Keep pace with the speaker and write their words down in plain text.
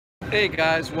Hey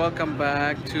guys, welcome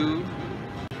back to.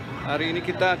 Hari ini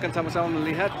kita akan sama-sama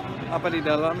melihat apa di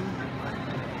dalam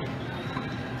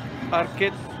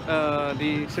arcade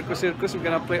di circus. We're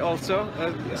gonna play also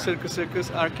circus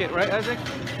arcade, right, Isaac?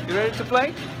 You ready to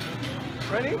play?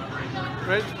 Ready?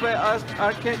 Ready to play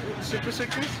arcade circus?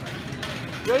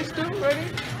 Guys, too ready?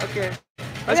 Okay.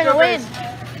 Let's go, guys.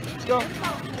 Let's go.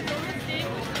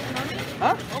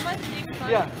 Huh?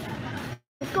 Yeah.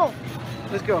 Let's go.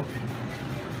 Let's go.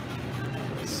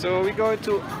 So we go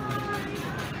to.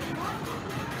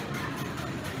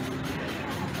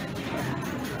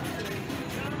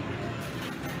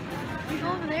 We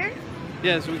go over there?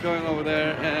 Yes, we're going over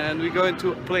there, and we're going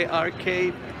to play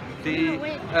arcade. Kita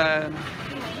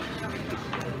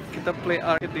play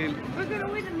arcade We're gonna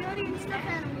win a million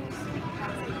stuffed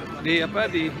animals.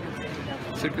 di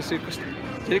sirkus.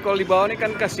 Jadi kalau di bawah ini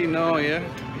kan kasino ya.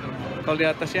 Kalau di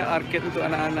atasnya arcade untuk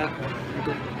anak-anak.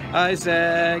 Untuk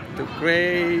Isaac, untuk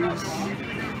Grace.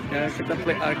 Ya, kita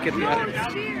play arcade di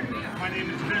arcade.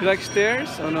 You like stairs?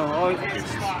 Oh no. Oh,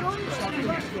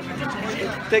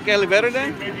 take elevator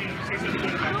then?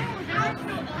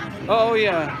 Oh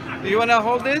yeah. You wanna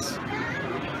hold this?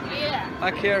 Yeah.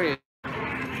 I carry it.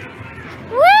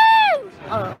 Woo!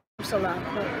 Oh, I'm so loud.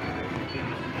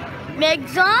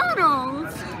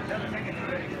 McDonald's.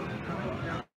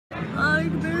 I'm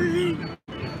busy.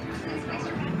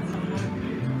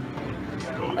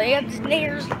 Way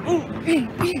upstairs.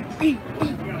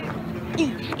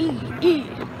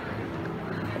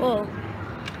 Whoa.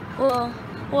 Whoa.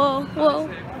 Whoa. Whoa.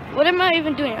 What am I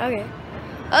even doing? Okay.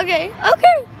 Okay.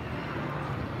 Okay.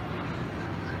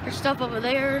 There's stuff over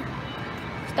there.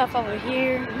 Stuff over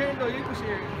here.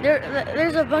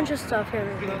 There's a bunch of stuff here.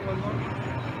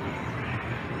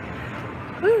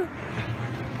 Woo.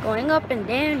 Going up and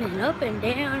down and up and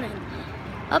down and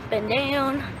up and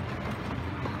down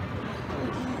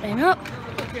and up.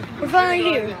 We're finally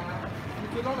here.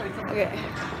 Okay.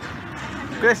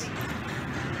 Chris.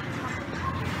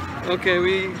 Oke,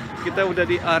 kita udah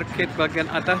di arcade bagian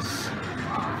atas.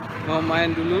 Mau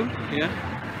main dulu ya.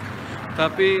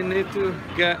 Tapi ini tuh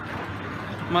get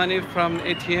money from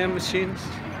ATM machines.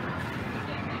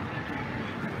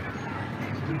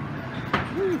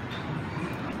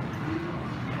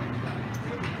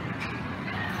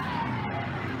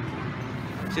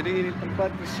 Jadi ini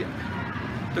tempat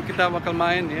itu kita bakal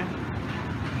main ya.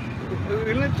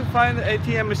 We need to find the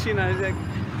ATM machine, Isaac.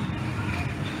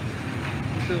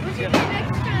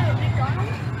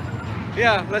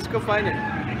 Yeah, let's go find it.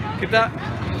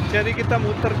 Jadi kita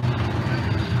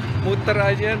muter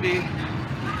aja di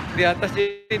atas.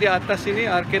 Jadi di atas ini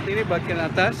arcade ini bagian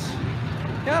atas.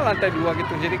 Ya lantai 2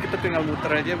 gitu. Jadi kita tinggal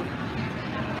muter aja.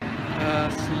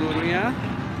 Seluruhnya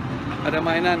ada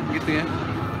mainan gitu ya.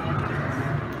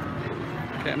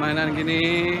 Kayak mainan gini.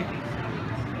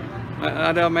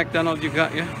 Ada McDonald's juga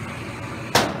ya.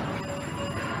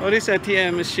 Oh, these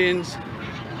ATM machines.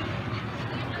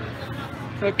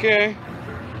 Okay.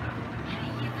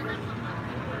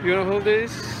 You wanna hold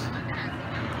this?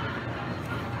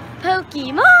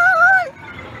 Pokemon!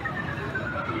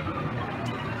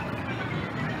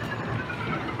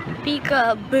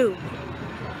 Peekaboo.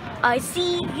 I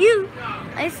see you.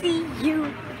 I see you.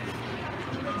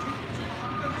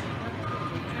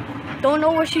 Don't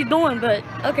know what she's doing, but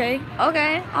okay.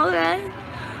 Okay. Okay.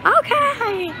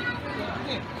 Okay.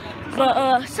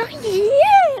 But, so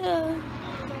yeah.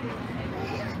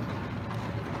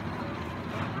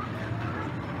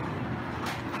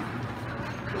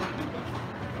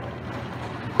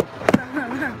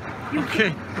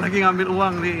 Oke, lagi ngambil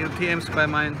uang di ATM supaya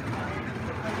main.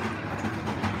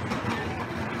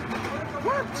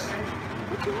 What?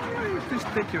 What do you want? Please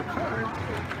take your card.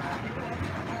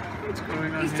 What's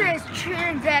going on It here? says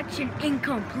transaction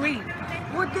incomplete.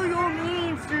 What do you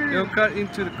mean, sir? Your card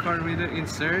into the card reader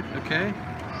insert. Okay.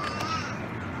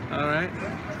 All right.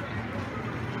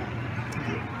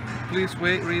 Please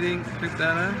wait. Reading. Click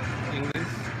data.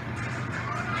 English.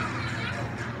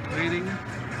 Reading.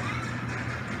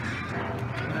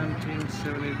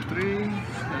 1973.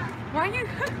 Why you?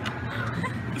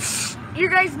 You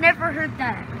guys never heard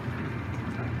that.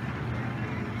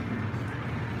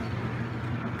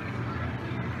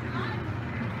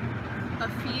 A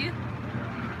few?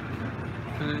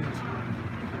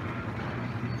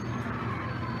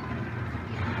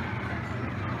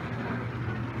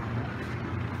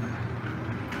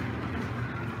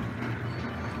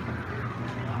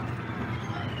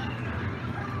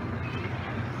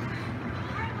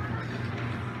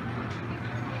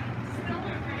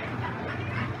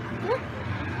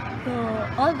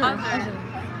 Other.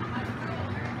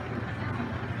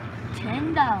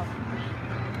 $10.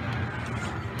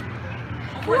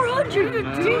 400.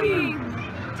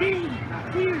 Dang.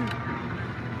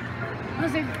 I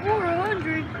was like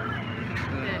 400.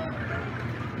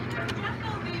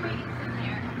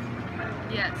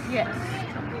 Yes. Yes.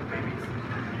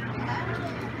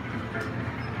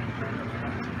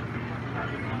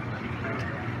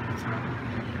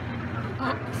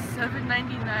 Oh,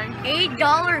 $7.99.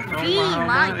 $8 fee. mahal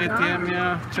My banget God. ATM-nya,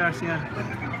 charge-nya.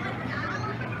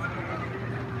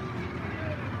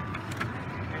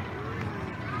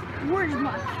 Where's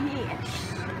my cash?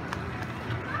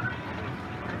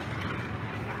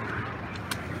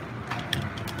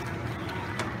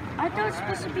 I thought it was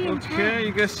supposed to be in 10. Okay,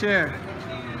 you guys share.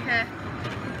 Okay.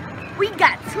 We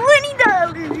got $20.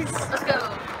 Let's go.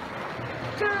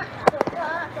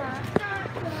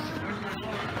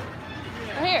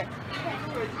 Here.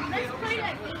 Let's play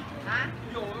that game.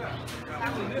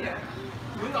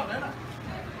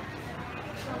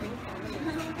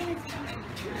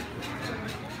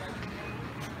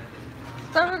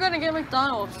 Thought we were gonna get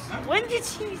McDonald's. When did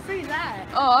she say that?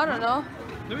 Oh, I don't know.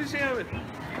 Let me see how it.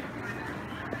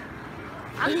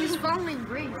 I'm just following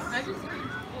Grace.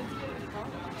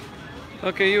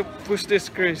 Okay, you push this,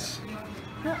 Chris.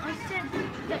 No, I said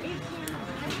the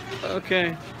ATM.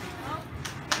 Okay.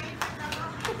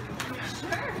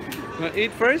 Wanna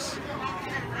eat first?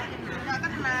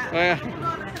 Oh yeah.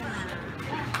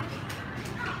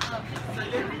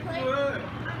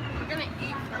 We're gonna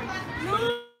eat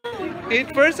first. Eat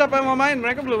first apa mau main?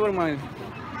 Mereka belum bermain.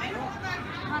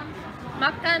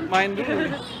 Makan. Main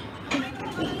dulu.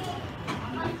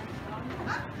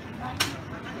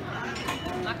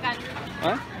 Makan.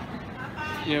 Hah?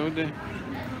 Ya udah.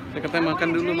 Kita katanya makan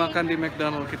dulu, makan di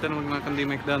McDonald. Kita mau makan di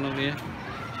McDonald ya.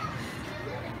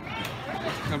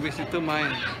 Habis itu main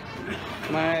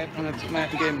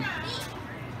game.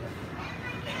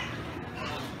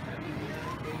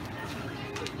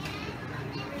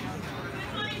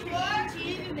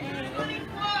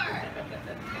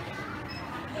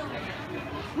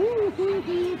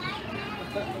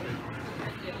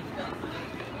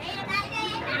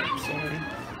 Sorry.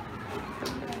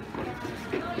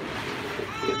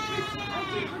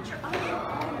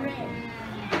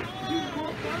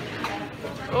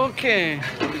 Okay,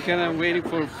 we're gonna waiting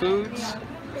for foods.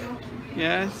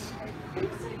 Yes.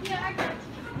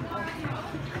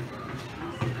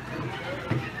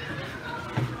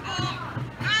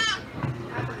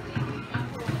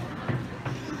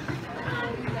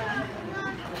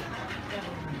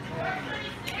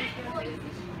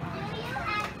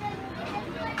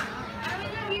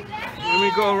 Let me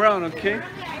go around, okay?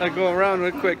 I'll go around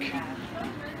real quick.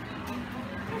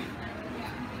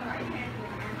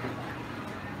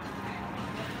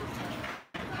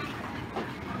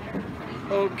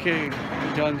 Oke,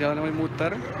 jalan-jalan kami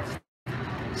muter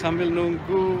sambil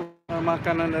nunggu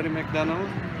makanan dari McDonald.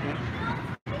 Ya.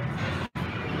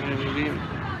 Jadi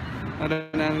ada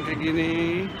yang kayak gini,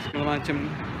 segala macam,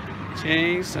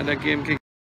 change, ada game kayak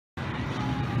gini.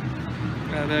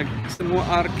 Ada semua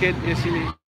arcade di sini.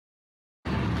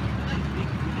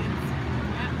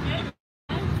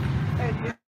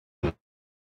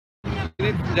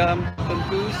 Ini dalam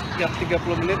tentu setiap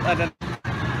 30 menit ada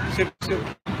sirkuit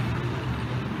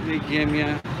di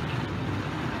gamenya,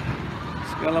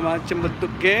 segala macam bentuk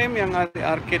game yang ada di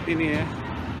arcade ini ya.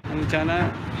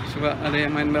 Rencana suka ada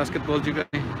yang main basketball juga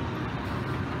nih.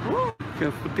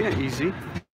 Kayak putihnya easy.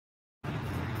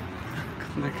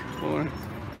 Connect four.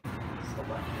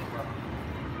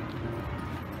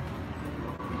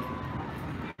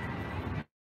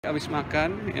 Habis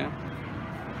makan ya,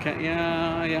 kayaknya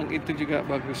yang itu juga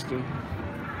bagus tuh.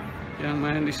 Yang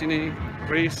main di sini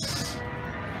race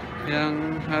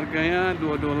yang harganya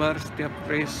 $2 setiap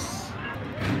race.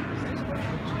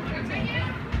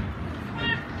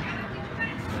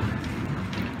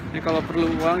 Ini kalau perlu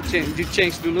uang di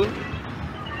change dulu.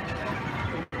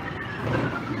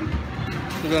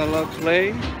 Sudah lock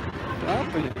play.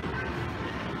 Apa ya?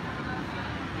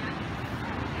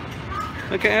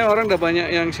 Kayaknya orang udah banyak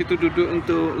yang situ duduk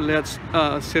untuk lihat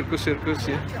sirkus-sirkus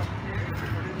ya.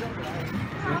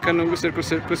 Akan nunggu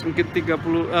sirkus-sirkus mungkin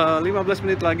 15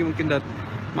 menit lagi mungkin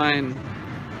main.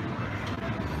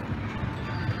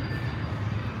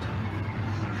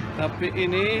 Tapi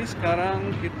ini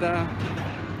sekarang kita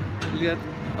lihat,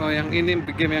 oh yang ini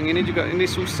game yang ini juga ini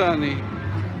susah nih,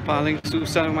 paling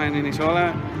susah main ini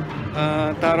soalnya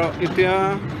taruh itu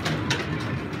ya.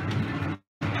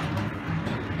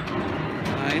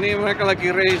 Nah ini mereka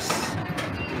lagi race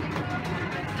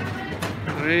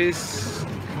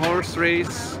horse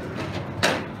race.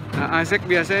 Nah Isaac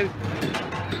biasanya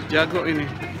jago ini.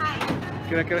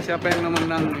 Kira-kira siapa yang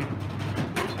menang nih?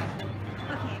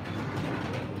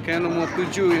 Kayak nomor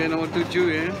 7 ya, nomor 7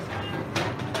 ya.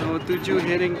 Nomor 7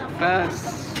 heading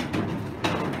fast.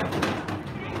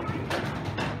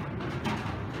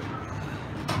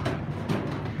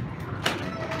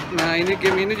 Nah, ini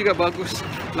game ini juga bagus.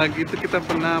 Lagi itu kita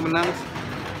pernah menang,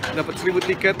 dapat 1000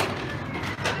 tiket.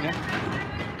 Ya.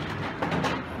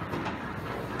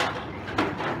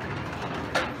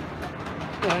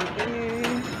 Nah, ini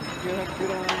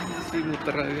kira-kira masih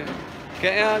muter aja.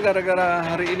 Kayaknya gara-gara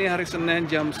hari ini hari Senin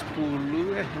jam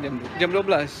 10 jam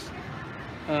 12.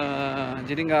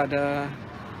 Jadi nggak ada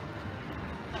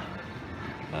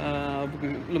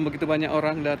belum begitu banyak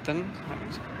orang datang.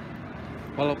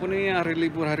 Walaupun ini hari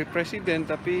libur hari presiden,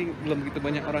 tapi belum begitu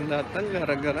banyak orang datang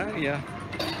gara-gara ya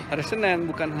hari Senin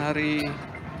bukan hari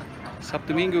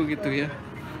Sabtu Minggu gitu ya.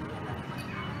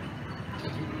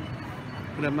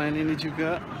 Udah main ini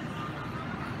juga,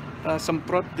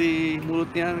 semprot di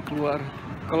mulutnya keluar.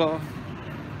 Kalau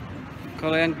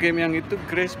yang game yang itu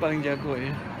Grace paling jago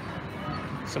ya,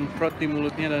 semprot di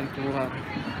mulutnya dan keluar.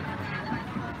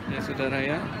 Ya saudara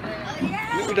ya,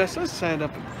 ini udah selesai,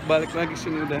 dapat balik lagi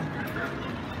sini udah.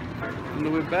 And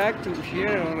we're back to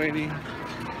here already.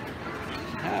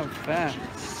 Have fun.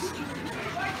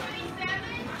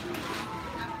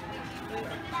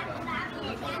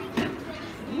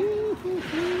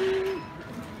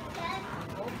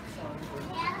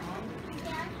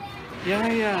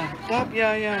 Ya, stop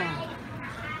ya. Yes.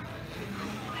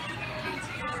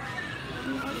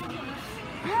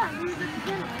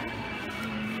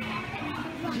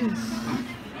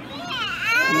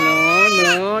 No.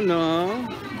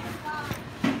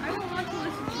 I don't want to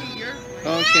listen to your voice.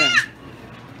 Okay.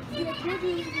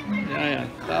 Yeah.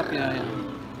 Stop, yeah.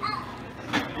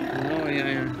 Oh,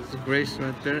 yeah. Grace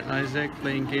right there. Isaac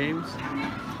playing games.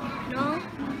 No,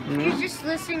 he's just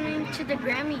listening to the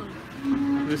Grammy.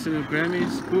 Listen to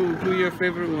Grammys. Who your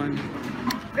favorite one?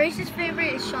 Grace's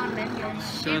favorite is Shawn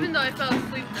Mendes. Even though I fell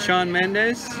asleep. Shawn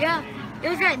Mendes? Yeah, it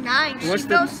was at 9. What's She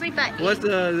fell asleep at 8. What's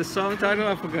the song title?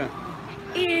 I forgot.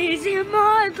 Is in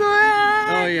my blood.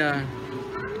 Oh, yeah.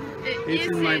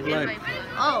 It's in my blood.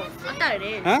 Oh, I thought it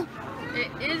is. Huh? It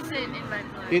isn't in my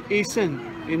blood. It isn't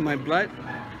in my blood.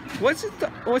 What's it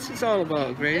all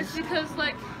about, It's Grace? because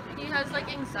like he has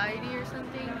like anxiety or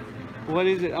something. What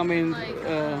is it? I mean,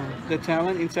 the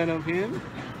talent inside of him.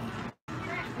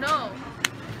 No.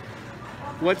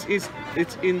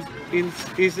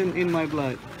 Isn't in my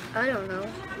blood. I don't know.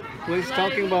 What he's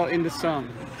talking about in the song?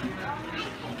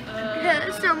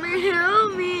 Yeah, someone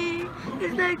help me.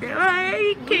 It's like the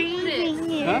right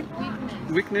king. Huh?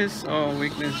 Weakness? Oh,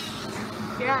 weakness.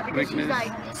 Yeah, because she's Weakness.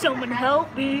 like, someone help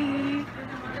me.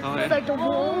 Oh, It's yeah. like the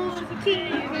wolves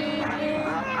keeping me.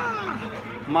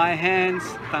 My hands,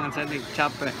 tangan saya nih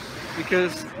capek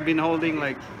because been holding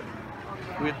like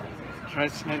with right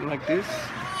hand like this.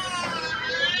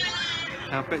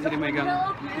 Capek jadi megang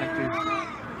like this.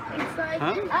 It's like,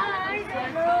 Huh? I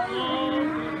know.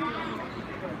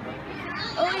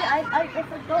 Oh yeah, I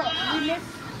forgot. We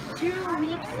missed 2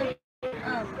 weeks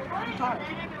of guitar.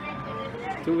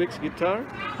 2 weeks guitar.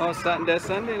 Oh,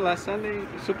 Sunday, last Sunday,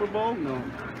 Super Bowl? No.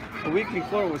 A week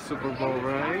before was Super Bowl,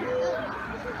 right?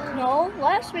 No,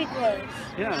 last week was.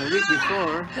 Yeah, a week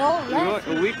before. No, You know, last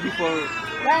a week before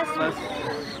last last.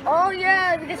 week. Oh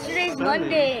yeah, because today's Sunday.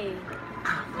 Monday.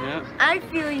 Yeah. I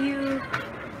feel you.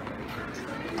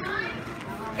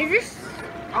 Is this?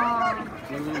 Hmm.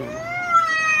 It didn't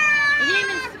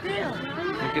even spill.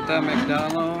 Kita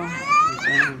McDonald.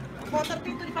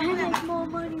 I have more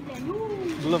money than you.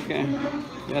 Belum kayaknya.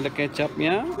 Ya, ada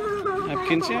kecapnya,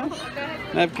 napkinsnya.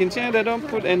 Napkinsnya they don't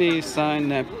put any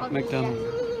sign McDonald.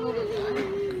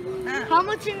 How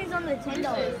much in is on the $10?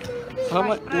 How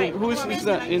much? Whose is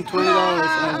that in $20,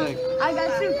 Isaac? I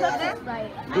got 2 cups of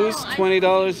Sprite. Who's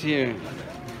 $20 here?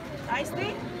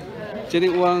 Jadi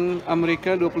uang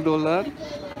Amerika $20.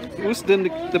 Who's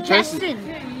the president? Jackson.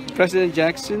 President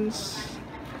Jackson's.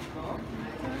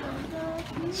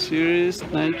 Serious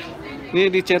Nike. Ini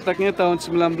dicetaknya tahun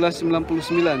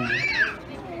 1999.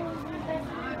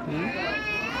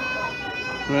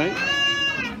 Right?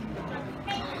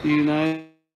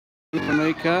 United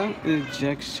America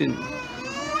Jackson.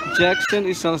 Jackson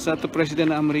is salah satu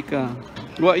presiden Amerika.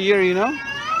 What year, you know?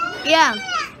 Yeah.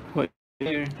 What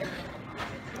year?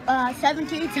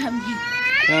 1770.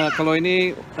 Kalau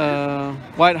ini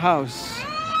White House,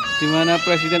 di mana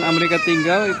presiden Amerika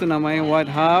tinggal, itu namanya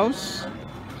White House.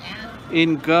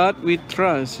 In God we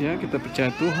trust, ya, kita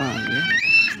percaya Tuhan, ya.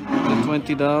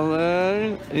 The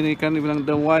 $20 ini kan dibilang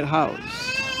the White House.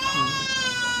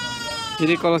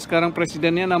 Jadi kalau sekarang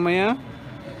presidennya namanya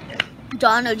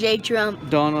Donald J. Trump.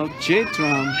 Donald J.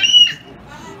 Trump.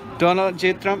 Donald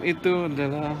J. Trump itu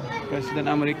adalah Presiden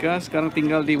Amerika, sekarang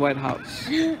tinggal di White House.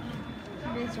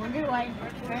 This wonder why her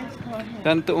friends call him.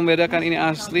 Dan untuk membedakan ini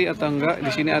asli atau enggak,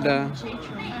 di sini ada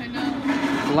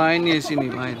line-nya di sini,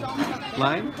 line.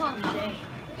 Line?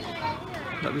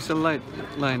 Nggak bisa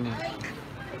line-nya.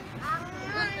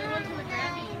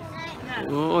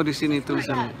 Oh, di sini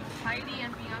tulisannya.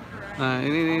 Nah,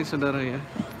 ini nih saudara ya.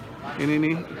 Ini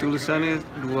nih tulisannya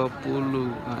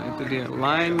 20. Nah, itu dia.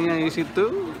 Line-nya di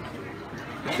situ.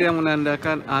 Itu yang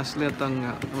menandakan asli atau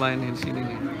enggak. Line-nya di sini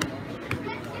nih.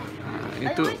 Nah,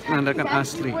 itu menandakan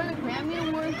asli.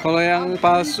 Kalau yang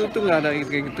palsu tuh nggak ada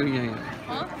kayak gitunya ya.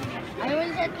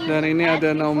 Dan ini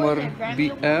ada nomor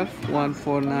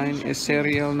BF149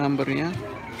 serial numbernya.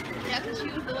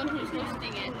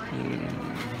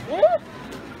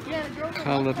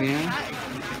 Colornya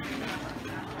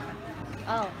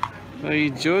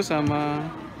hijau sama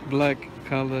black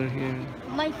color here.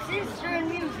 My sister in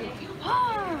music.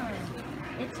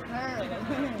 It's her.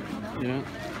 Yeah.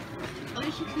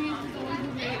 Alicia Keys is the one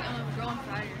who made Girl on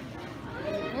Fire.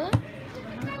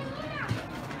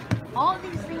 All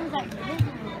these things I did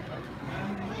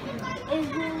is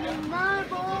in my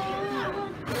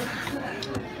bowl.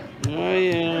 Oh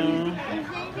yeah.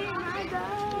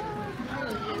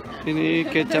 Ini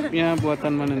kecapnya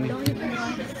buatan mana nih?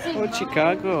 Oh,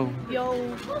 Chicago. Yo.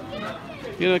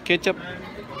 You know ketchup?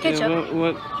 Ketchup.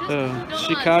 Yeah,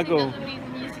 Chicago.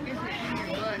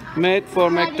 Made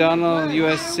for McDonald's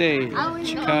USA,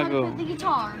 Chicago. The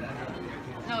guitar.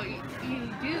 No, you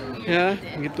do. Ya,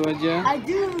 gitu aja. I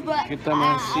do, but Kita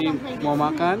masih mau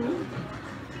makan.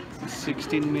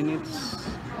 16 minutes.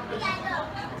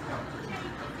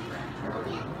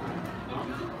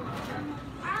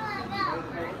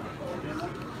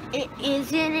 it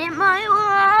isn't in my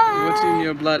blood. What's in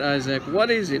your blood, Isaac?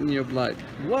 What is it in your blood?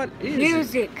 What is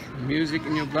Music. it? Music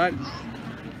in your blood?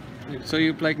 So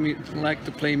you like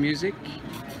to play music?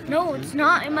 No, it's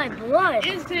not in my blood.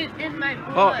 Is it in my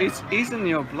Oh, blood? it is in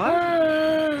your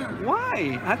blood?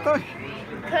 Why? I thought...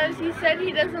 Because he said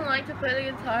he doesn't like to play the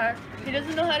guitar. He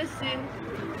doesn't know how to sing.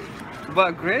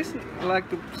 But Grace like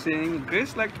to sing,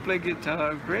 Grace like to play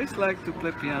guitar, Grace like to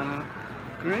play piano,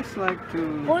 Grace like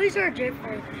to... Boys are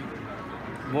different.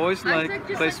 Boys I like said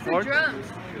just play like the sport? drums.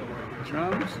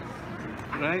 Drums?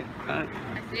 Right? I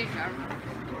think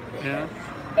Yeah.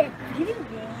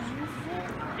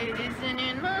 it isn't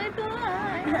in my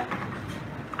blood.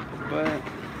 But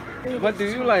what do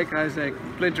you like, Isaac?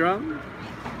 Play drum?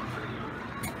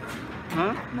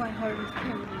 Huh? My heart is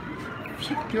pounding.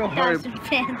 Your heart...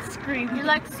 fans screaming. You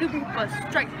like Super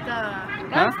Striker.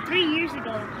 That was 3 years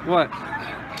ago. What?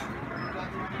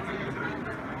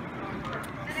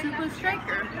 Super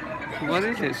Striker. What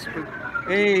is it?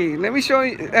 Hey, let me show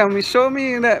you. Show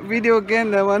me that video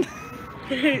again. That one.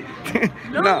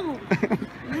 No. No.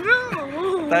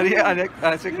 Tadi ada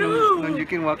Asik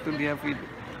nunjukin waktu dia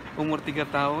umur 3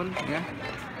 tahun, ya.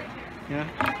 Ya.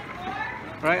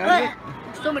 Right, Asik?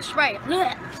 So much Sprite.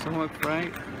 So much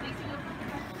right.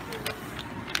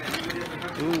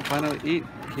 Ooh, finally eat.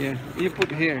 Here, you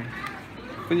put here.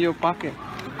 Put in your pocket.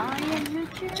 I am your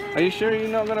child. Are you sure you're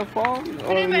not gonna fall?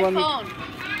 Put it in my phone.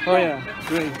 Oh yeah,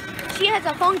 great. She has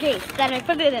a phone case that I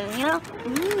put it in, you know?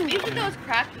 Even though it's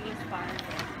cracking, it's fine.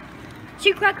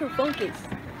 She cracked her phone case.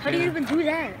 How do you Yeah. even do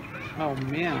that? Oh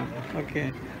man.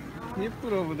 Okay. You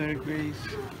put over there, Grace.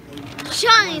 Stay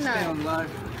China! on live.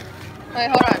 Wait,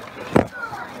 hold on.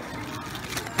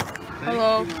 Thank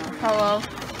Hello. you. Hello.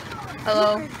 Hello.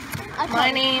 My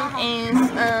name is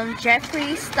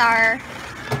Jeffrey Star.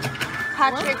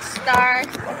 Patrick Star.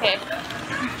 Okay.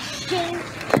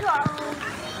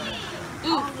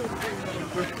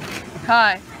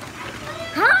 Hi.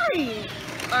 Hi!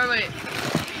 Oh wait.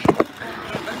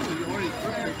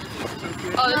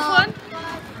 Oh, this one?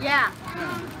 Yeah.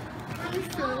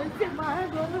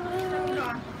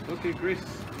 Okay, Grace.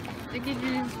 Thank you,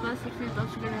 Jesus. Blessed be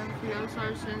those who get heaven for your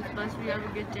sorrows sins. Blessed be have a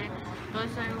good day.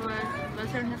 Blessed everyone.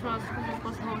 Blessed in his world.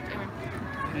 Blessed the Holy Spirit.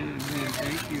 Amen.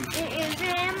 Thank you. It is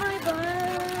in my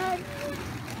blood.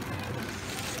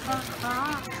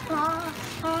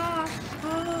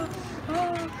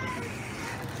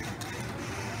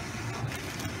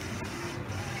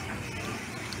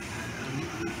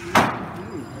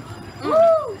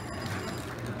 Woo!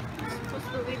 What's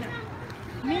the winner?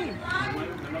 Me.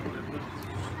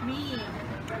 Me.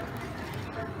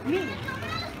 Me.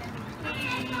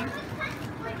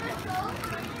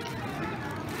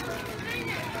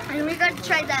 And we got to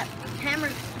try that hammer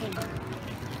thing.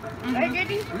 Right,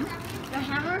 Daddy? The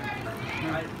hammer?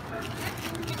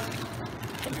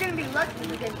 It's gonna be lucky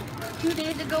because 2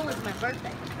 days ago was my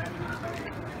birthday.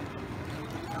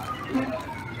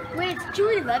 Wait, it's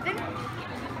 2:11?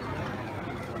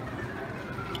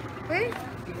 Wait.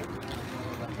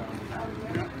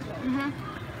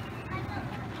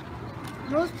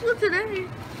 No school today.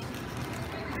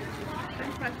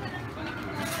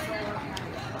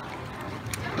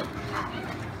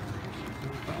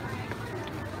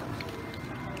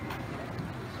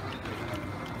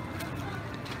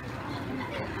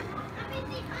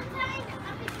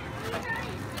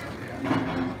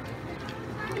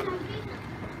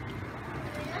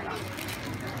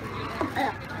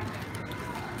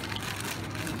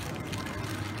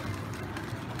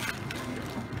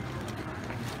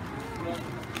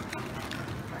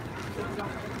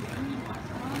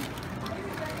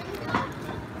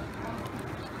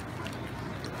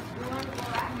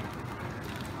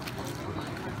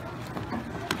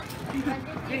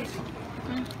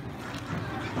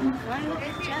 Why do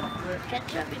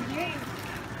ketchup in here?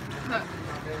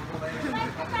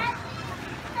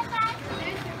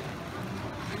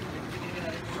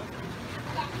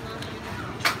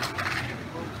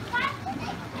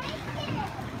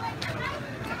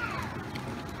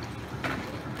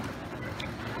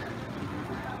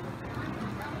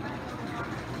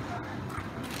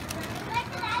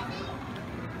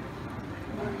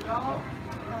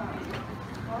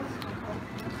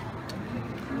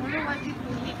 I wonder why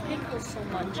people hate pickles so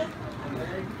much.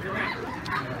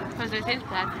 Because they taste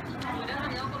bad.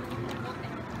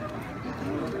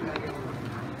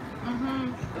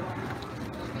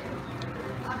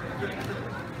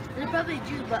 They probably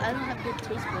do, but I don't have good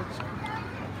taste buds.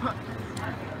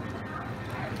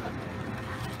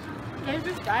 There's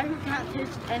this guy who can't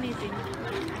taste anything.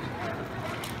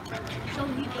 So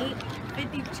he ate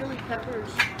 50 chili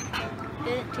peppers.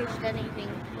 Didn't taste anything.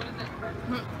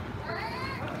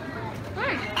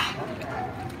 Hey,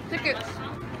 tickets.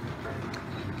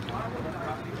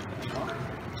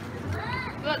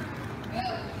 Look.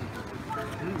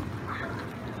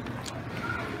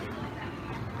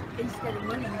 Instead of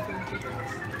money from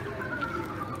tickets.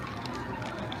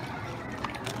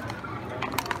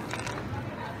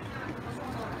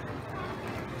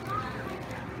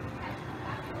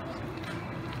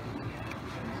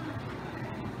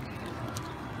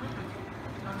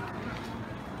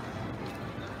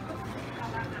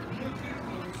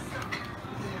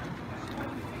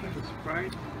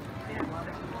 Sprite.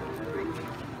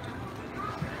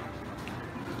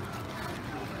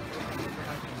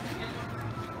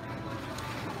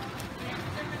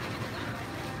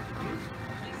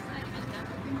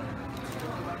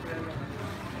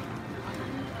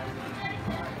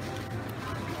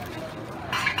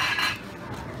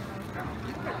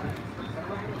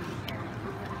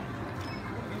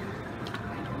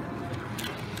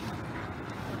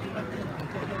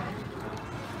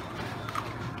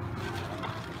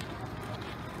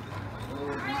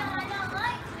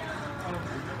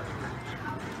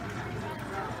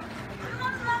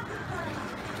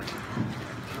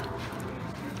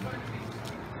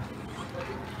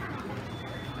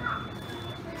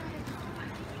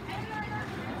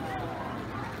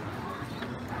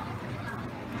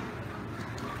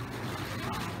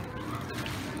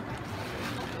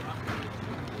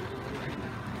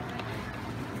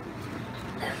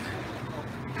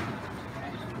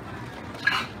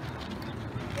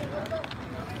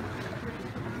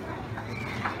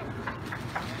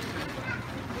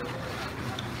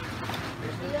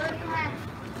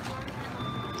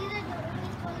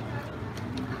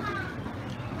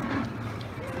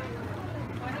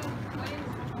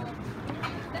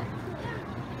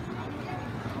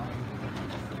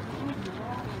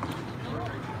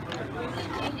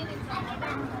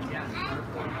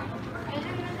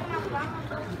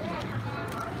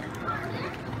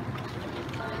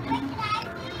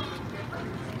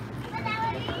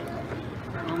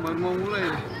 Baru mau mulai.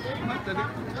 Mas tadi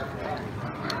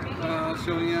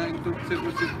show-nya itu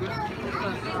sirkus-sirkus.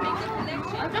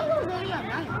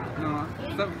 No,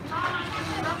 stop.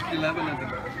 11 I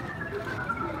think.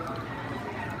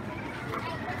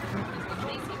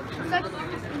 It's like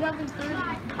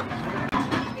 11:30.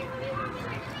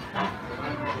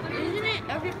 Isn't it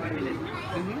every Friday?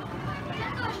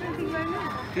 Right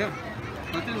now. Yeah,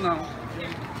 until now.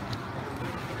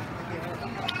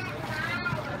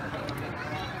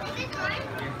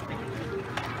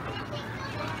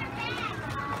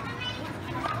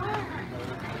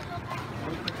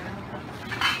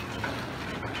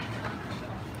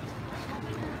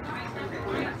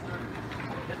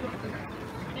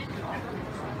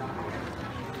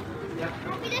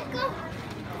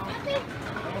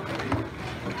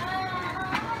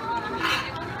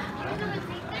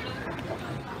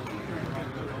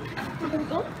 Let's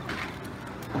go.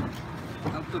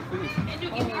 After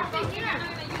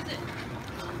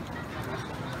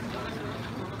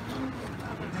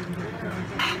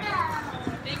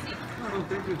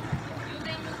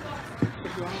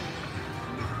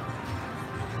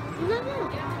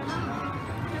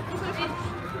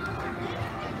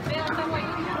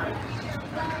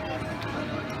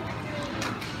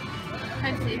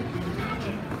spicy.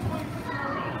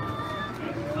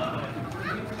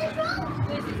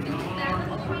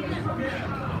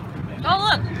 Oh,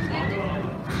 look.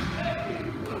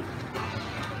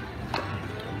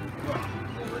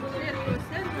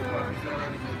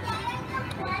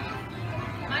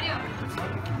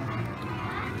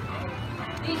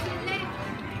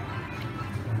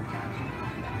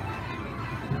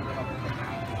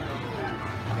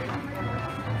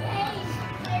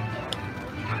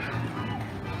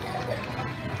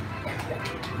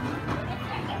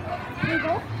 Here you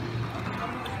go.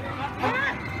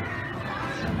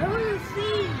 I want to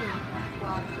see.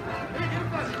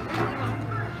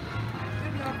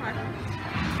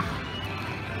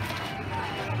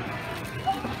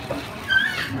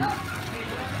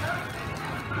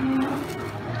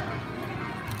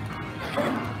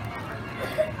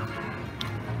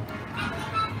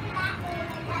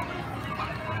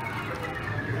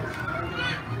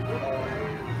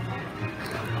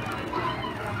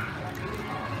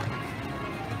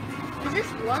 Is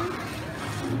this one?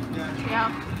 Yeah.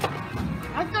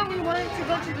 I thought we wanted to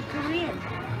go to the Korean.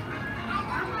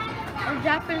 Or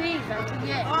Japanese, I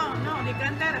forget. Oh no, di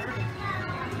Grand Terrace.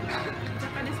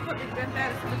 Japanese food di Grand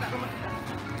Terrace dekat rumah kita.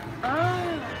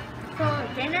 Oh, so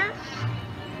dinner?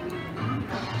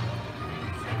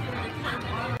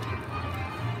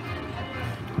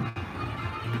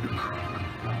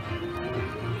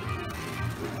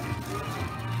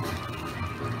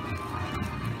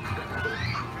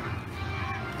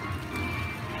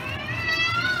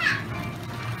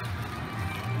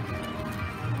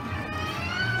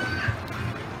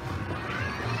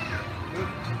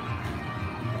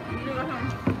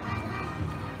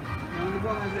 Jangan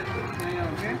lupa ngasih saya,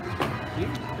 oke?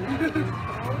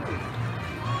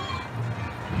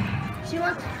 She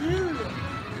wants food.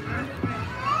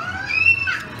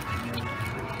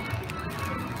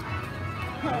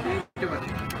 Coba.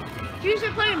 She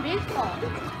should play baseball.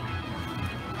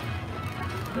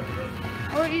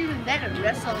 Or even better,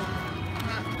 wrestling.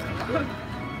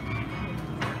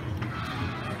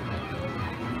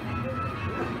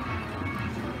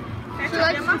 She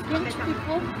likes to pinch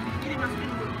people. Ini masukin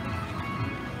dulu.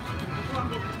 Tuang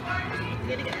gitu.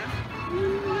 Jadi ya.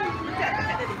 Dekat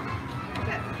tadi.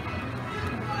 Dekat.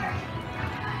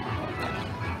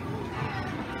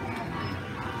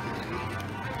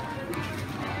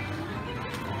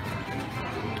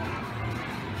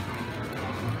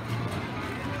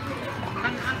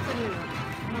 Angkat dulu.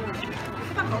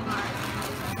 Itu kan tomat.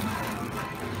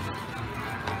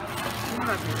 Ini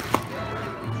lagi.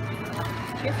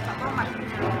 Yes, Pak tomat.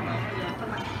 Tomat.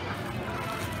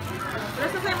 Udah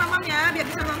selesai mamamnya, biar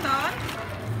bisa nonton.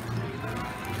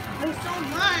 There's so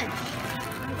much.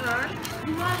 Nonton.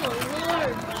 My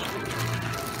lord.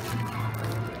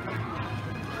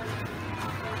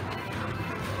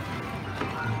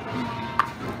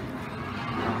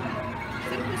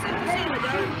 Pusing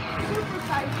aja. Super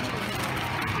spicy.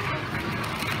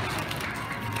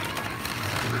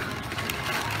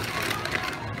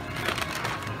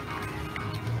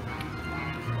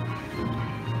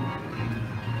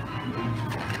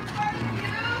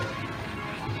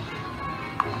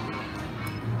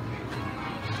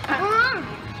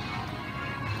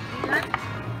 Lihat.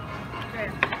 Oke,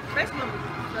 fresh belum?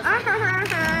 Nah,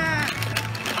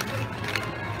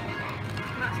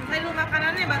 selesai dulu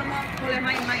makanannya baru mau boleh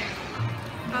main-main.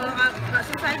 Kalau nggak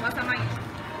selesai nggak usah main.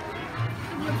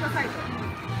 Belum selesai tuh.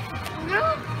 No.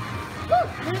 Look,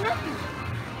 there's nothing.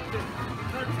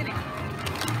 Kalau di sini.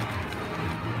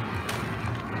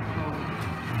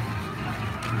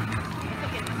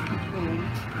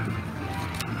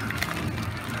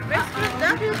 Fresh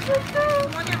udah.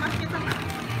 Semuanya masukin sama.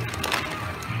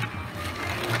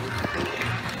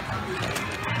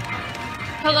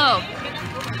 Hello.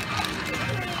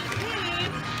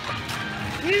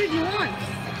 Here you want.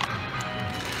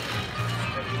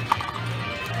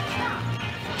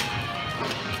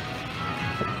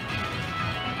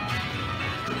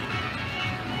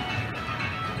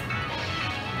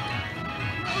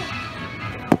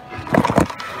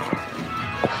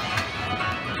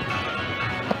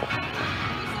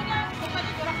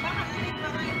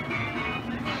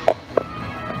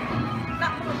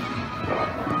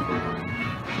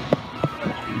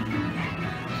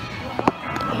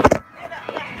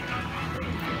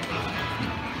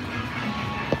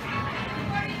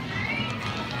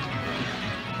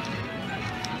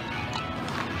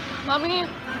 Mommy.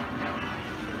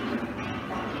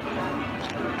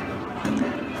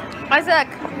 Isaac.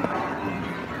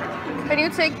 Can you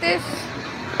take this?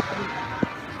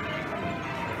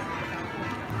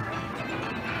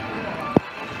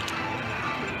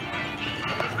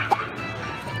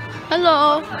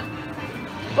 Hello.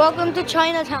 Welcome to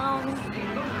Chinatown.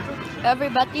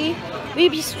 Everybody. We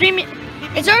be streaming.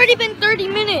 It's already been 30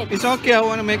 minutes. It's okay, I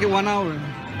want to make it 1 hour.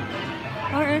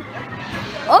 Alright.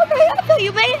 Okay, I feel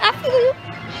you, mate. I feel you.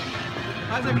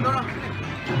 Isaac, go.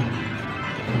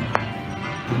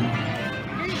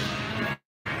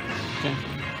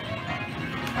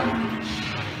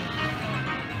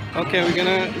 Okay, we're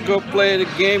gonna go play the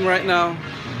game right now.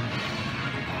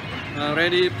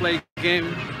 Ready to play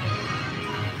game.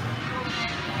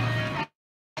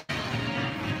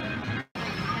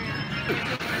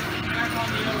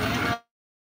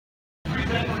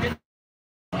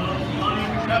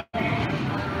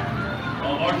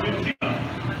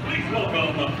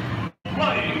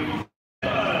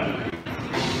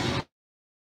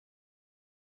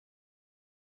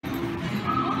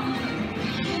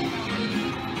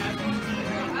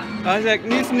 Isaac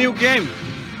needs new game.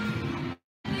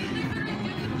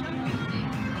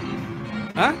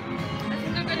 Huh?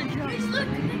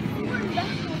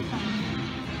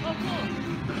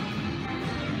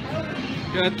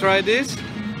 You wanna try this?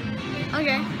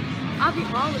 Okay. I'll be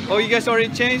wrong with Oh, you guys already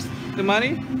changed the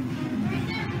money?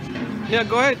 Yeah,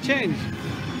 go ahead, change.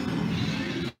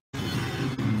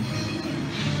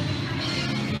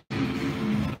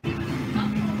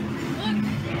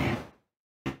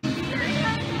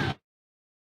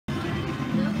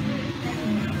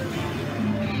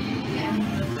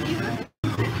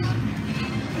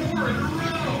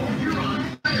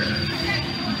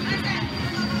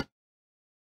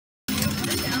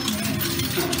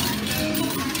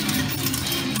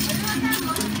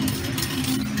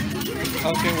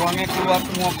 Okay, uangnya keluar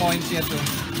semua poinnya tuh.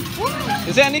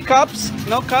 Is there any cups?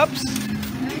 No cups?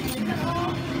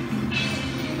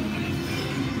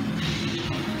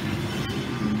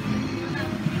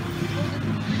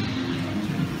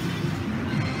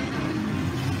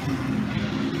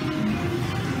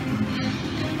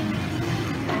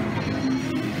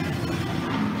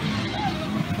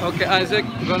 Okay, Isaac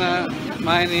gonna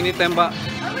main ini tembak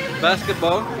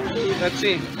basketball. Let's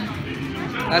see.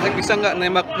 Isaac bisa nggak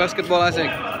nembak basketball, Isaac?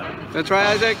 Let's try,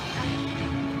 Isaac.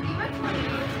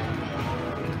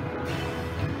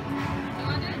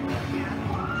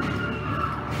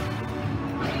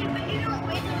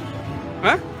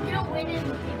 Huh? You don't win it.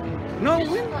 No,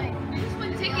 win. You just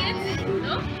win tickets.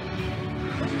 No?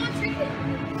 What's one ticket?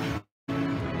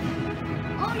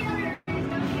 Oh, yeah, there is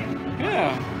down here.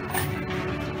 Yeah.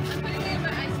 I'm putting in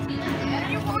my iced tea. Yeah,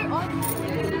 you're pouring on. 1,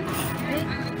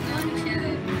 2, 3,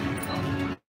 4.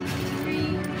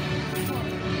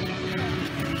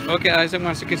 Oke, Isaac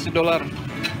masukin $1.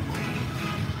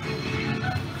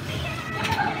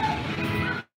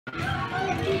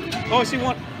 Oh, she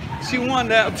won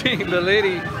that thing. The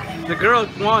lady, the girl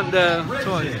won the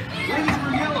toy.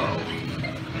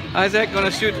 Isaac gonna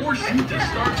shoot. Force you to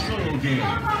start solo game.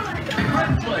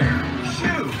 Red player,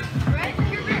 shoot. Red,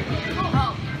 you're red.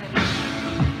 Oh.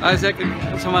 Isaac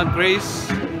sama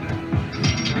Grace.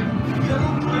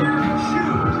 Yellow player,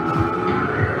 shoot.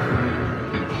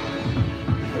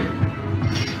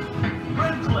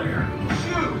 Red player,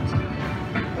 shoot.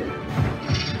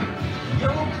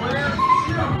 Yellow player,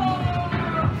 shoot.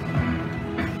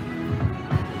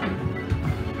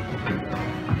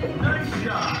 Nice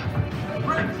shot.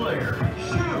 Red player,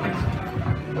 shoot.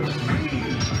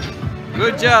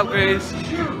 Good job, Grace.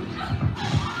 Shoot.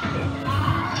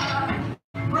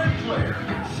 Red player,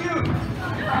 shoot.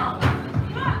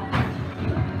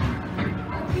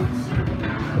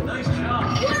 Nice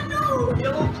job.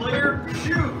 Yellow player,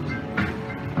 shoot.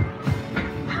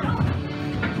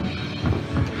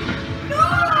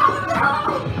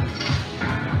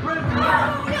 Red player,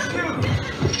 shoot.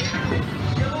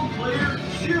 Yellow player,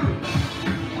 shoot.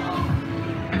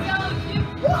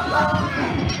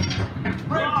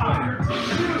 Red player,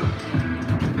 shoot.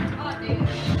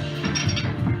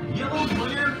 Yellow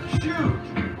player, shoot.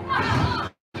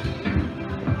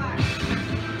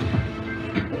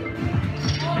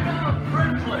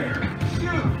 Red player,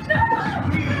 shoot.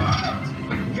 Sweet.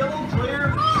 Yellow player,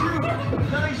 shoot.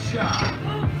 Nice shot.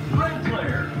 Red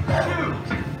player, shoot.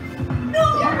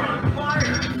 You're on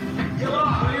fire. Yellow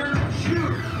player,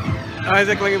 shoot.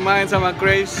 Isaac lagi main sama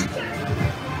Grace.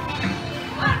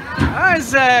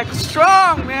 Isaac,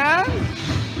 strong, man.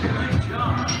 Nice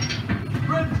job.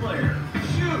 Red player,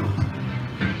 shoot.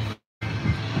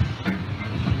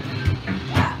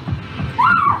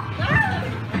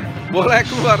 Bola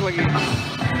keluar lagi.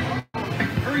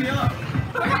 Hurry up.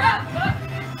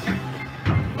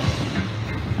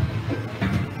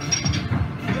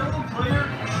 Yellow player,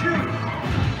 shoot.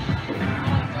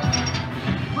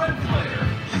 Red player,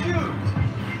 shoot.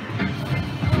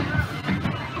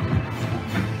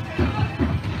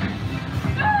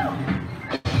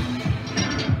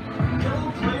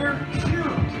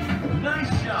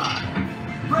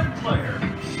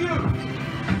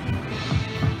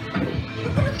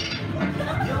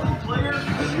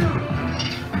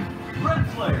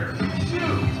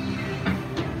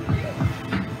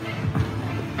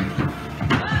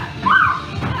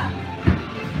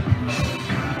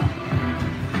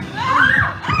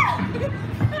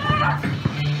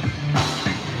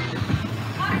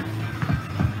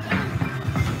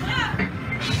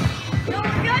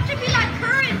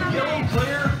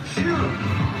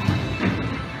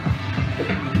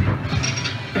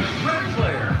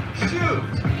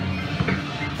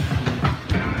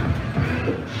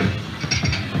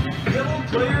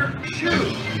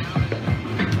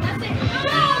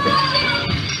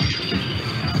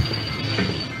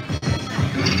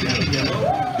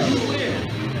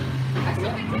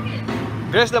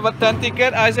 Grace dapat 10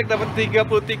 tiket, Isaac dapat 30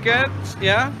 tickets,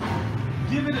 ya.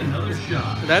 Give it another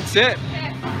shot. That's it.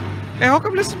 Hey, how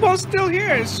come this ball's still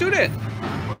here? Shoot it.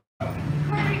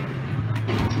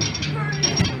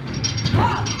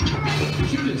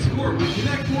 Shoot and score with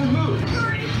Connect 4 moves.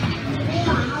 4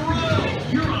 in a row.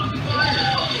 You're on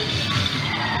fire.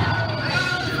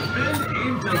 Defend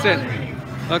and That's it.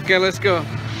 Okay, let's go.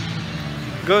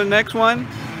 Go next one.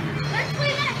 Let's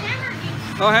play that hammer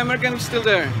game. Oh, hammer game's still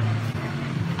there.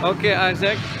 Okay,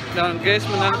 Isaac. Dan Grace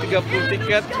menang 30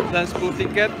 tiket dan 10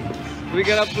 tiket. We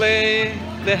gonna play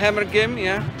the hammer game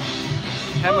ya.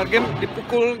 Hammer game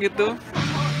dipukul gitu.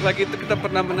 Lagi itu kita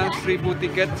pernah menang 1000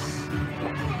 tiket.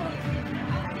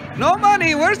 No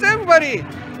money. Where's everybody?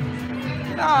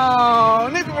 No,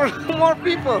 need more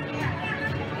people.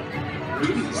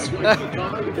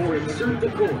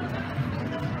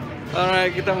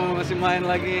 Alright, kita masih main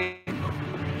lagi.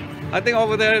 I think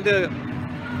over there the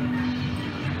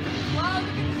Wow,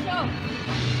 look at the show.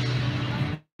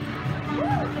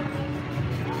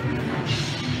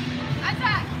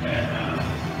 Isaac.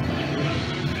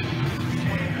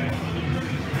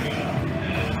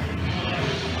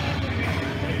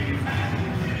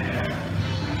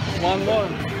 one more.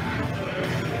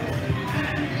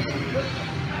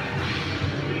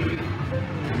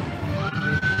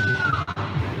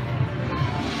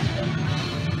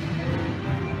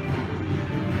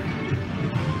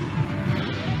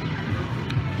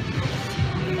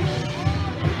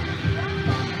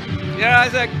 Yeah,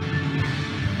 Isaac.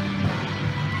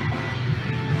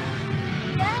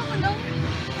 Yeah, no.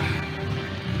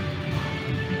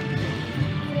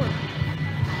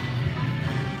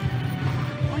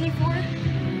 Only 4.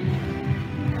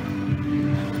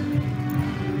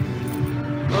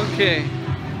 Okay.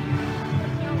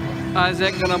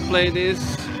 Isaac gonna play this.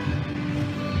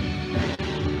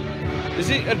 Is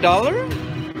it $1?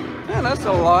 Man, that's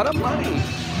a lot of money.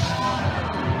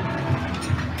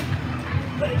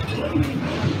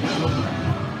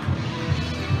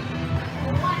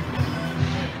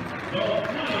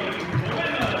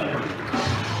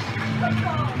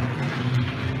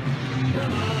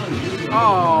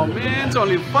 Oh man, it's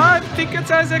only 5 tickets,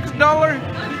 Isaac, $1.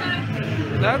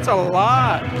 That's a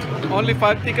lot. Only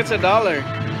 5 tickets, $1.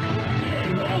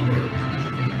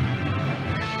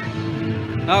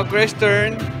 Now Grace's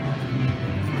turn.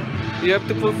 You have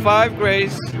to put 5,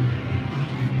 Grace.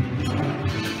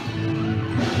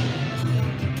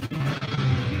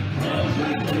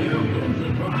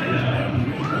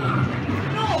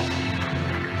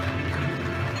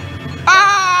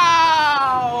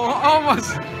 Ow!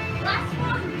 Almost. Last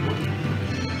one.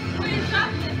 Please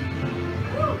stop it.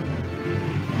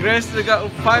 Grace got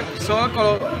 5, so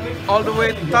kalau all the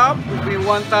way top would be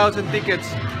 1,000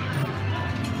 tickets.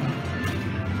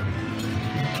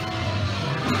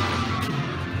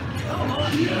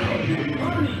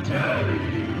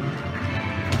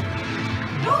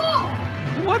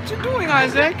 What you doing,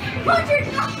 Isaac?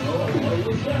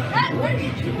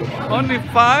 Only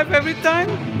 5 every time?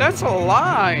 That's a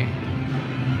lie.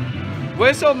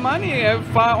 Waste of money.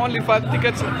 Only 5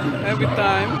 tickets every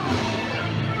time.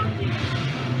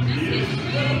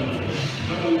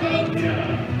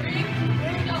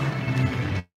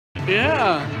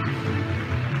 Yeah.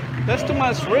 That's too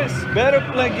much risk. Better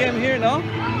play game here, no?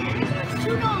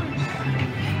 $2.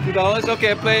 $2?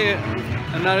 Okay, play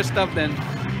another stuff then.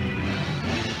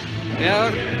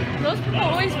 Yeah. Those people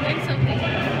always make something.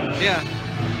 Yeah.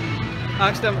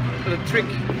 Ask them the trick.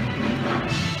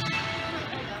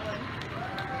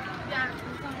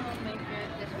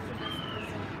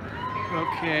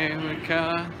 Okay, we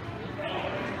can.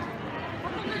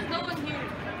 There's no one here.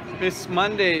 It's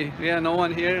Monday. Yeah, no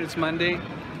one here. It's Monday.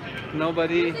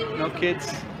 Nobody, no kids.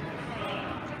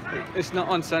 It's not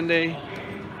on Sunday.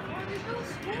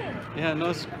 Yeah,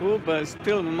 no school, but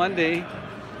still Monday.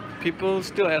 People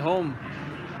still at home.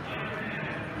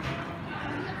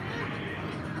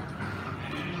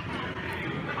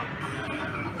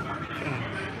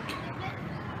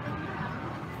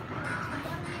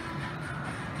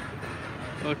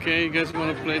 Okay, you guys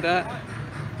want to play that?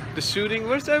 The shooting?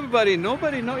 Where's everybody?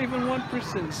 Nobody, not even one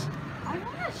person. I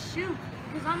want to shoot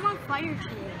because I'm on fire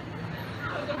today.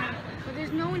 But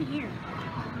there's no one here.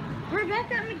 We're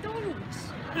back at McDonald's.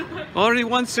 Already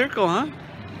one circle, huh?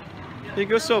 You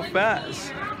go so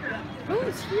fast. No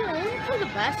one's here. I want to play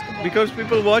the basketball. Because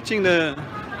people watching the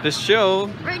show.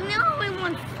 Right now I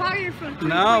want fire from 3-point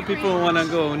Now range. people want to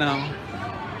go now.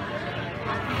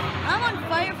 I'm on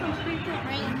fire from 3-point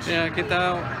range. Ya,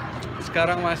 kita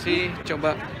sekarang masih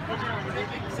coba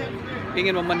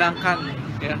ingin memenangkan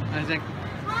ya, Isaac.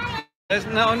 There's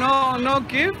no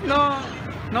gift, no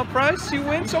No prize? You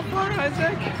win so far,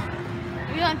 Isaac?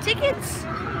 We want tickets?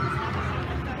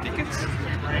 Tickets?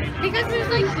 Because there's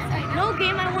like no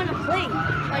game I want to play.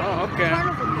 Like, Oh, okay.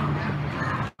 carnival game.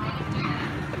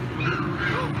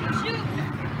 Shoot!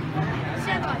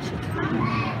 Sandwich.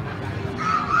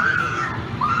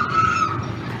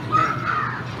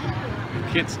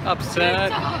 Kids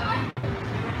upset.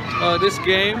 Oh, this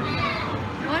game.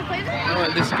 You want to play this? Oh,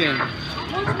 this game.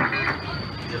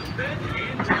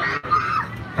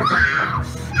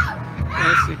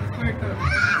 Let's see.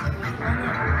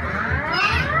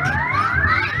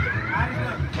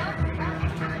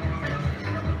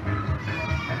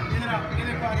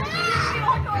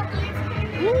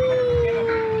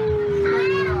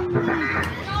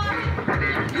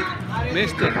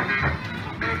 Missed it.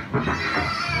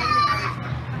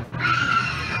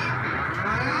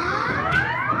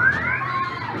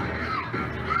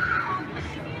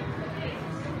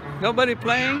 Nobody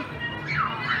playing?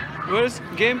 Where's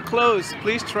game closed?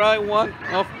 Please try one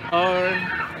of our...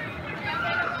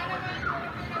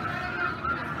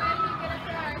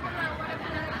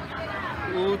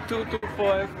 Ooh, 2 to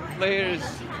 5 players.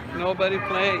 Nobody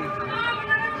playing.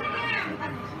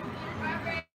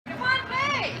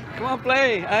 Come on,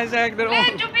 play. Isaac, they're all...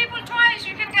 Two people twice,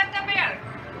 you can get the beer.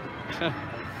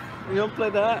 You don't play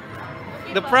that?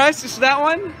 The price is that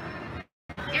one?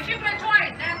 If you play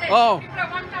twice, then this. Oh. If you play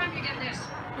one time, you get this.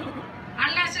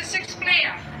 Unless it's 6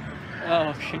 player. Oh,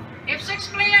 okay. If 6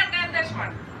 player, then this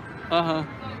one. Uh-huh.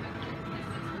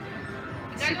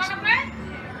 Do you want to play?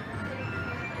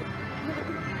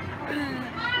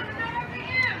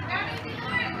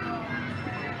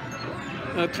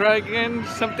 Try again,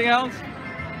 something else?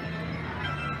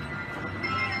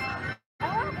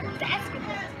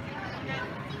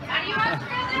 And you want to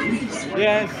play this?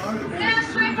 Yes. Then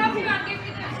swipe up here and give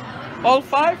me this. All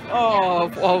 5? Oh,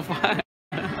 all 5.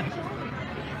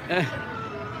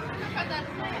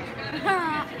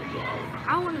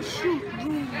 I want to shoot.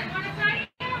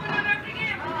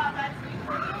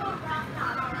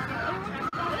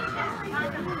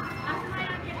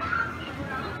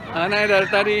 Anaknya dari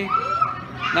tadi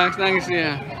nangis-nangis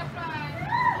dia.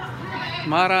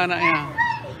 Marah anaknya.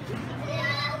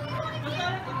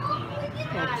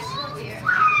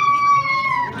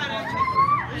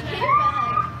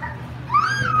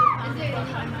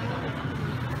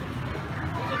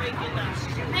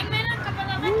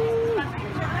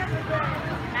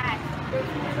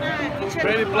 Oops.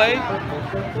 Ready to play?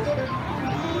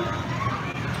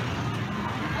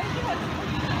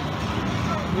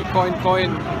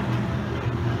 Coin.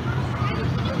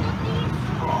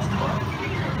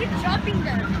 Keep dropping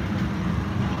them.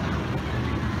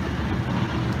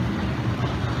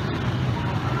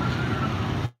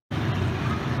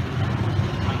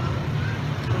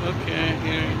 Okay,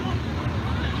 here.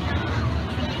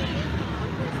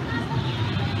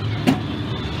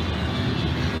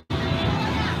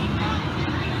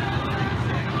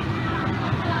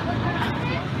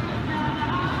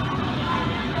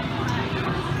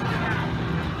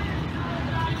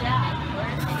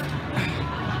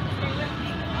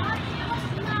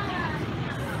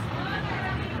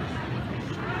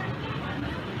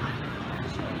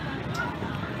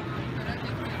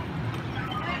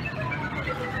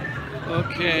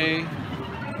 Okay.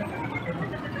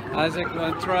 Isaac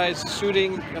tries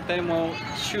shooting, katanya mau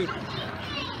shoot.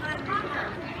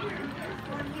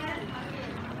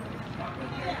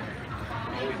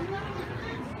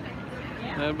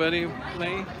 Everybody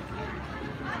play?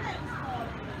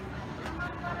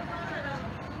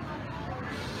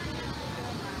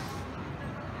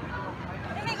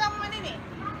 Ini kamu mana nih?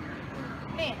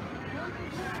 Nih.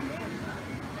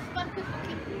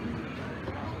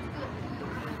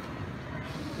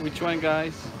 Which one,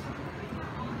 guys?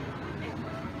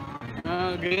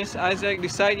 Guys, Isaac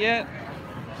decide yet?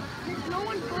 There's no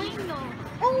one playing though.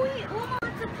 Oh wait, Oma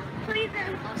wants to play the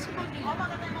impossible game. Oma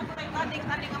katanya mau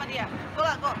tanding sama dia. Go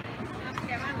lah, go.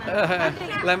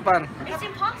 Lempar. It's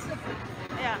impossible.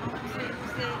 Ya.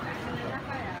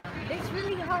 It's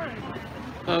really hard.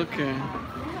 Okay.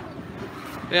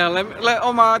 Yeah, let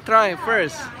Oma try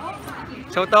first.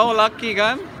 So tahu laki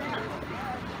kan?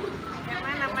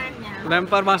 Mana mainnya?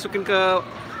 Lempar masukin ke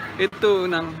itu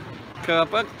ke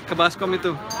apa? Ke baskom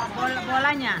itu.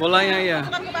 Bolanya. Bolanya ya.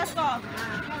 Masukkan ke baskom.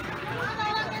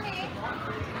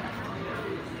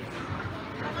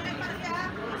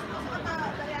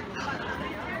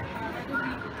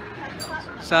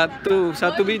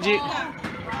 Satu biji.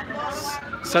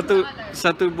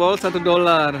 Satu ball $1.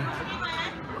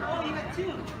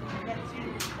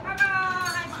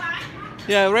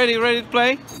 Yeah, ready to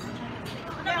play?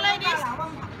 Udah play this?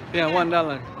 Yeah, $1. $1.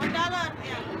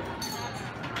 Ya.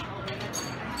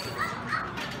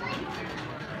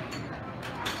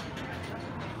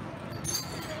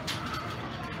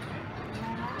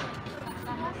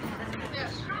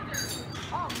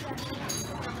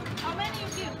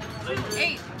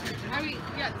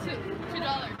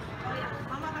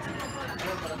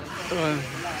 Tuh,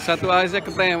 satu Isaac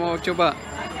katanya mau coba.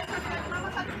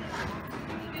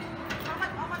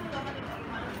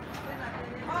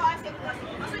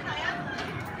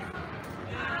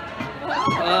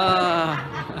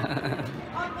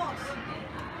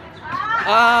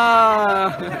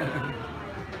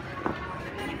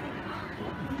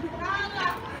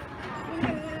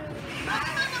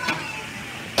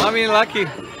 Mommy lucky.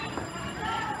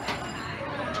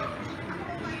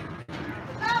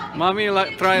 Mommy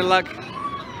try luck.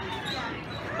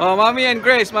 Oh, Mommy and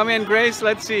Grace,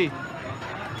 let's see.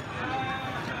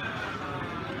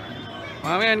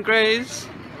 Mommy and Grace.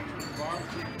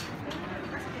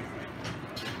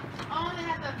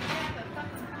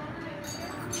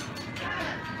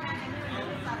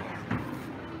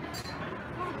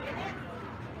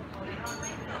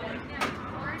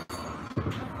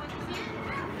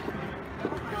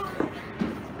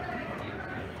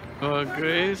 Oh,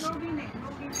 Grace.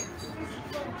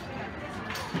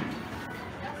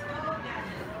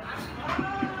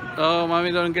 Oh,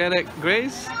 Mommy don't get it.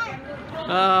 Grace?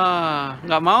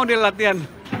 Nggak mau dia latihan.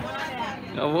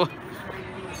 Nggak mau.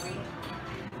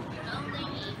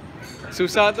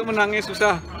 Susah tuh menangnya,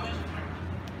 susah.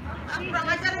 Kurang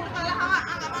ajar itu kalah Hawa,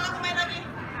 nggak mau aku main lagi.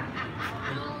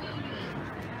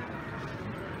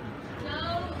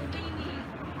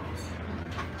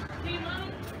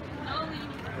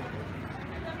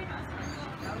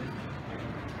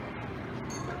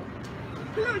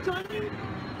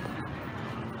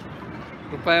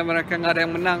 Rupanya mereka nggak ada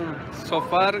yang menang. So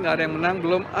far nggak ada yang menang.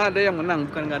 Belum ada yang menang.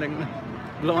 Bukan nggak ada yang menang.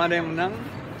 Belum ada yang menang.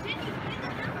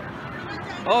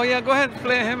 Oh ya, yeah, go ahead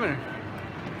play hammer.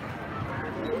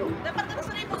 Dapat terus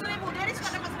 1000. Dari suka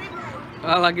dapat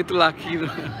 1000. Lagi tuh laki.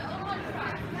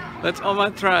 Let's Oma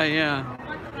try, yeah.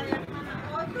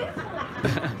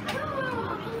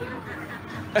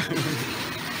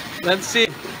 Let's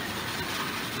see.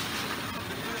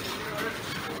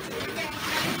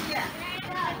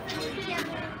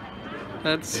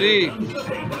 Let's see.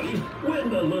 When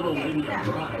the little lady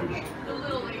arrives.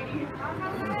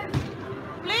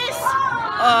 Please.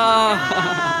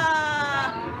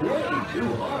 Way too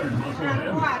hard, muscle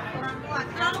hammer.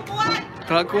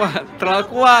 Terlalu kuat. Terlalu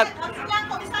kuat. Harus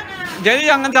nyangkut di sana. Jadi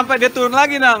jangan sampai dia turun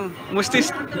lagi, Nang. Mesti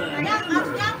Harus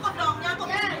nyangkut dong, nyangkut.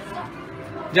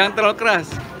 jangan terlalu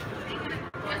keras.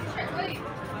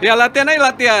 Ya latihan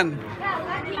aja latihan.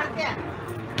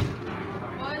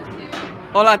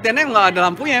 Oh, latihannya nggak ada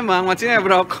lampunya emang, maksudnya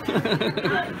bro.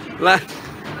 Lah.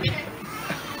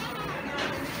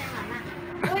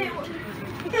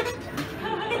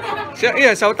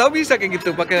 Iya, saya tahu bisa kayak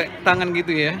gitu, pakai tangan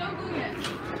gitu ya.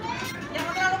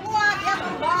 Jangan terlalu kuat, ya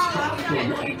berubah.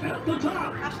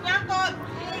 Harus nyangkut.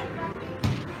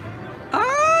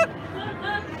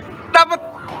 Dapat.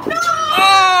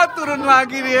 Oh, turun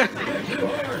lagi dia.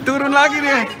 Turun lagi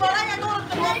dia. Bolanya turun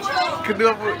ke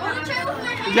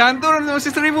 20. Jangan turun,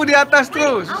 mesti 1000 di atas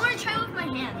terus. I want to try with my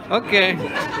hand. Okay.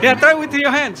 Yeah, try with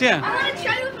your hands, yeah. I want to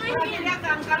try with my hand. Ya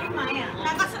kan, kali Maya.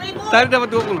 Angkat 1000. Tadi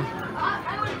dapat 20.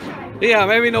 Yeah,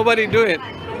 maybe nobody do it.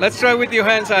 Let's try with your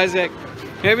hands, Isaac.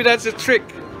 Maybe that's a trick.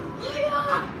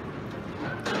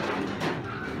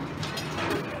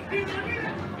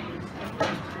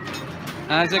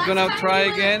 Isaac gonna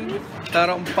try again.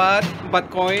 Taruh 4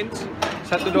 coins.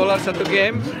 $1 satu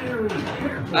game.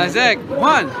 Isaac,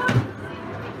 1.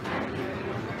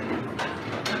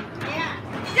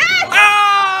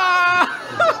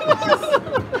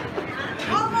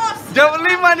 Jam 5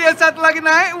 dia satu lagi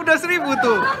naik udah 1000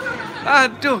 tuh.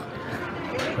 Aduh.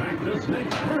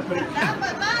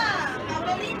 Dapat lah.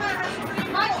 Kalau 5 harus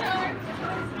 1000.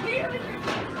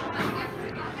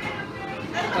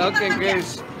 Oke,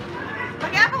 guys.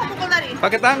 Pakai apa kamu pukul tadi?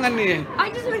 Pakai tangan nih.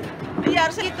 Iya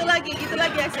harus gitu lagi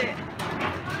Aceh.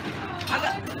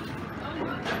 Agak.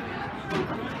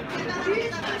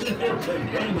 It's a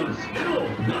game of skill,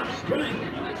 not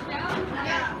strength.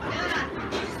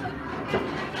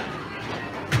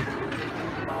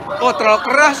 Oh, terlalu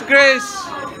keras, Grace.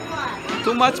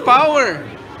 Too much power.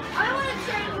 I want to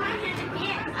try with my hand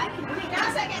again. I can do it. Ya,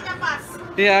 saya kayaknya pas.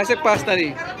 Iya, Isaac pas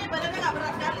tadi. Karena dia badannya nggak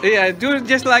berat kali. Iya, do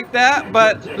just like that,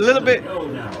 but a little bit. Go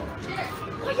now.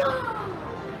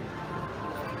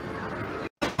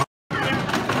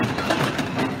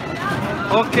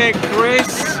 Oke,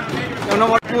 Grace yang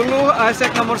nomor 10, Isaac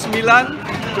nomor 9.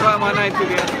 Coba mana itu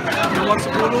dia? Nomor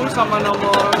 10 sama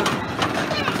nomor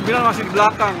 9 masih di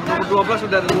belakang. Nomor 12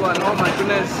 sudah duluan. Oh my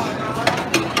goodness.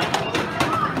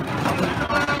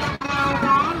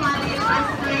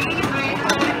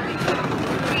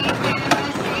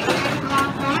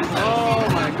 Oh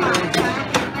my goodness.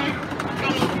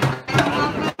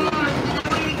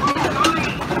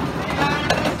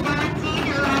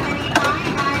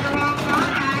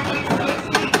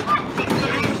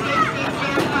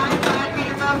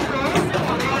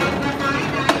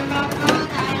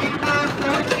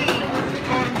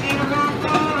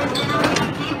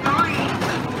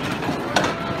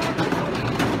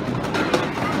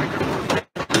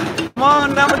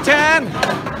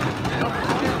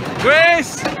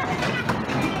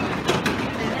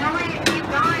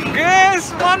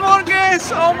 more,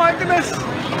 guys! Oh my goodness!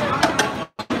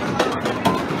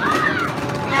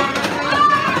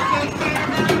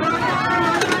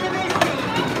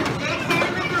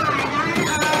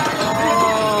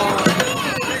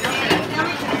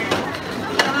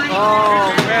 Oh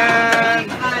man!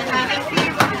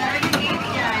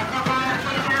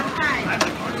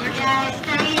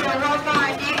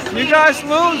 You guys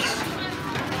lose!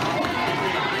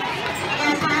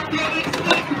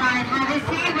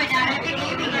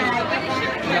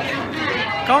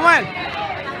 Come on!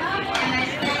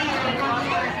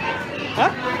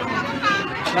 Huh?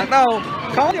 Nggak tahu.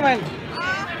 Come on, man.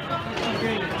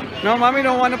 No, mommy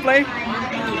don't want to play.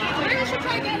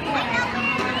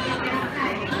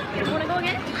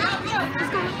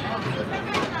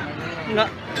 Enggak.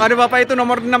 Ada bapak itu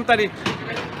nomor 6 tadi.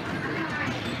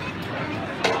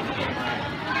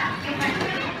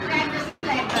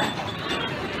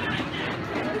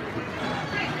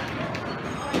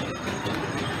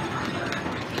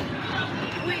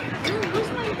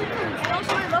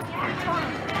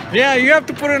 Yeah, you have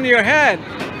to put it on your head.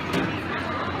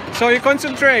 So you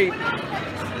concentrate.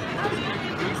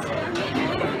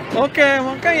 Okay,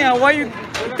 makanya why you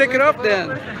take it up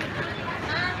then?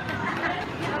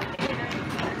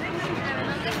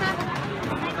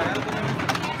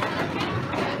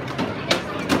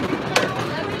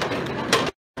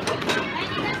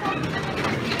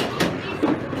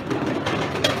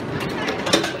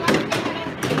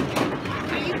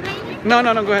 No,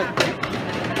 go ahead.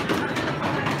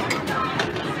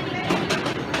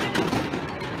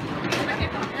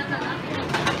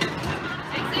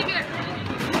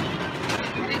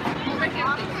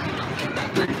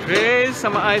 Grace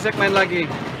sama Isaac main lagi.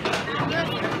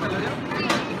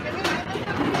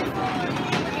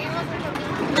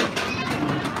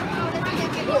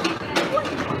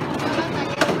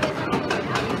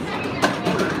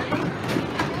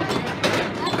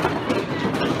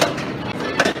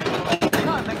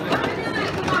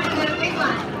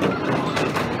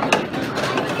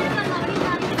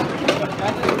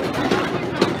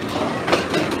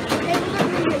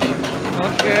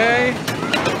 Okay.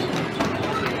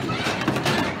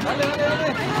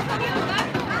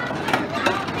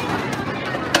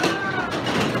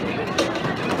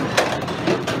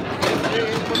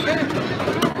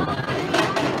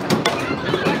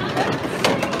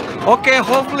 Okay,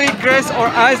 hopefully Grace or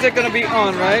Isaac gonna be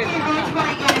on, right?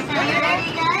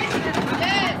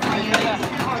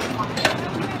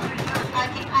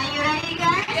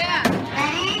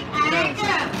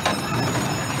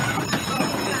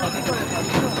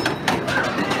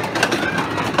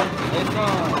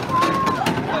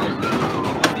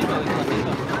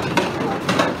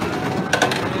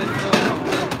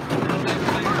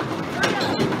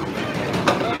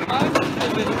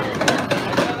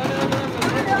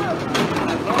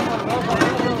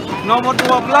 Nomor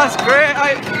 12,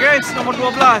 Grace nomor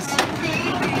 12.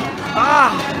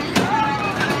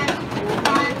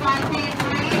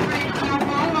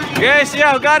 Grace,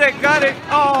 yeah, got it.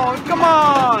 Oh, come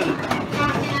on.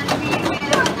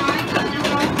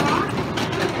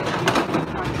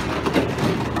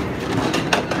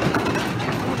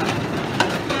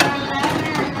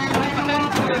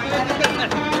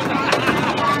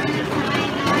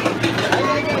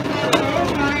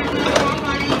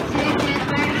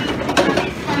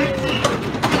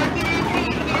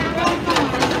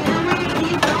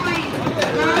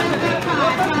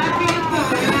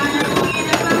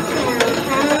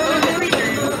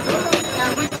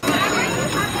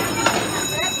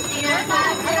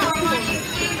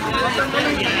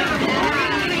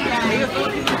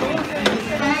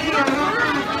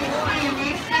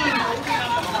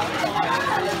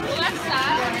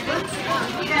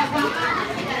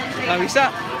 Nggak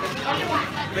bisa.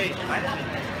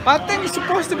 I think it's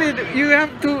supposed to be, you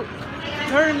have to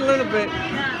turn a little bit.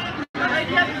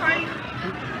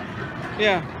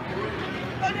 Yeah.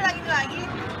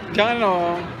 Jangan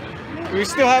dong. We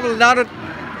still have another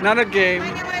game.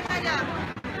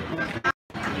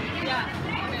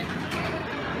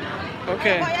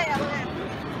 Okay.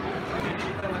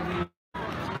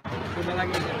 Udah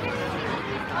lagi.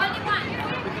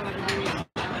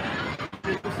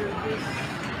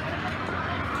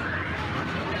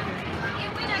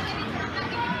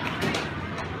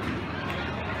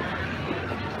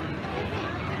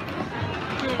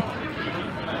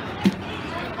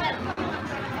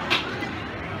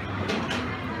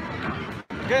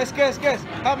 Guys,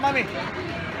 help mommy.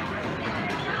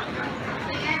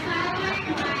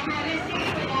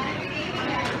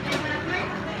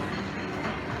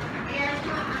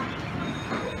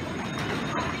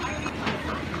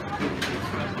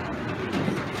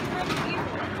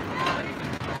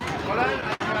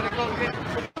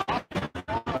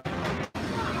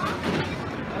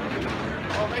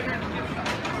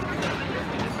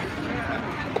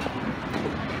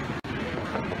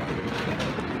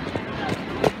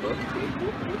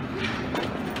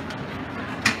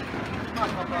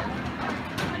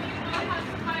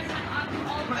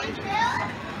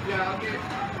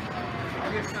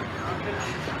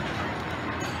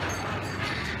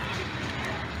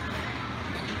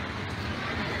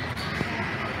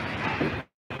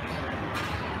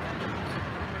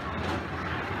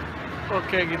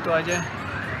 Oke, gitu aja.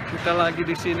 Kita lagi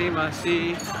di sini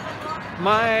masih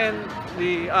main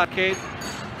di arcade.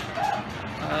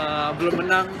 Belum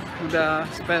menang, udah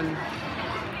spend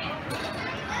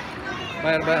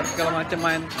bayar-bayar segala macam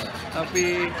main.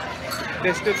 Tapi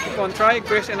they still keep on try.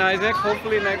 Grace and Isaac.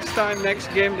 Hopefully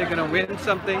next game they're gonna win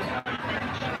something.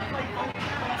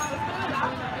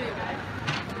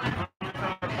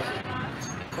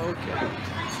 Okay.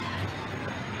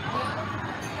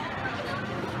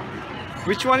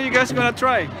 Which one are you guys gonna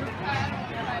try?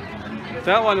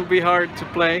 That one will be hard to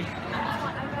play.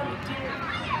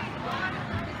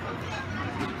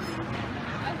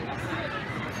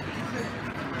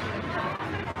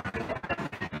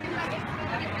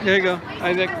 Here you go,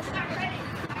 Isaac.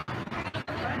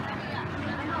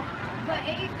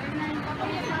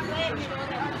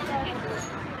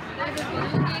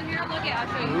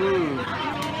 Ooh.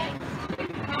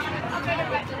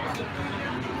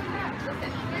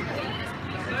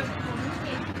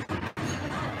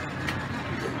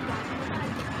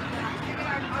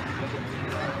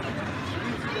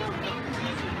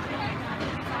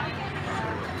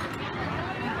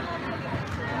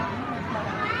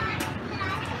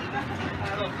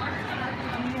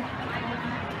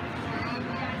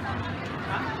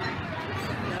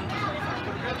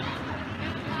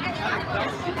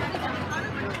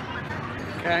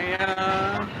 Kayaknya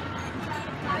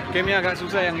gamenya agak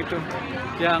susah yang itu,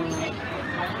 yang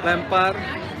lempar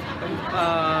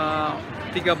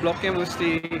 3 bloknya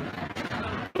mesti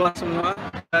keluar semua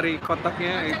dari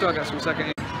kotaknya, itu agak susah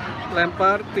kayaknya.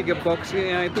 Lempar 3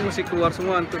 boxnya itu mesti keluar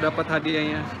semua untuk dapat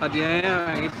hadiahnya.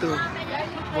 Hadiahnya itu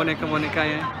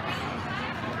boneka-bonekanya.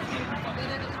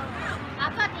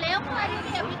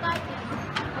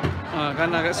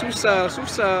 Kan agak susah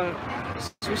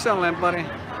lemparnya.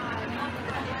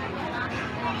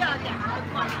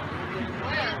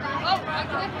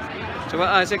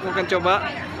 Coba Isaac mungkin coba.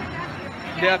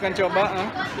 Dia akan coba.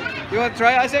 You want to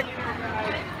try, Isaac?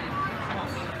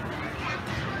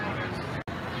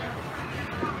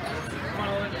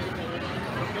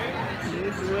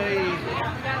 This way.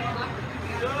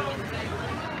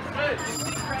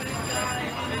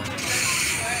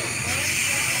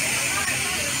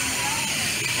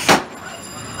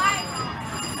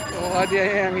 Oh,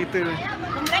 dia yang itu.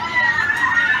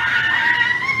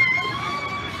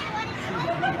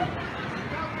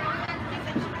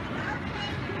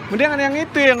 Kemudian yang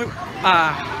itu yang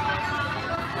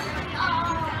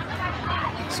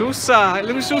susah,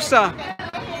 lebih susah.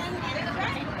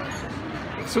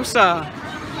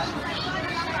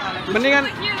 Mendingan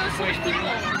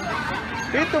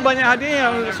itu banyak hadiah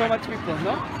yang so much people,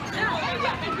 no?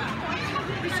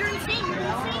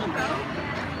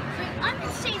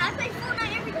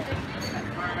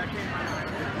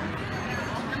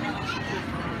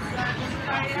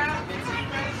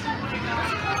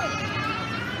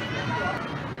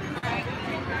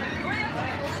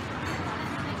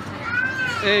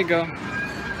 There you go.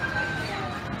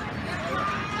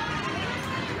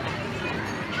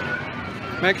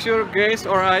 Make sure Grace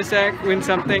or Isaac win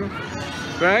something,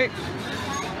 right?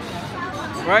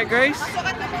 Right, Grace?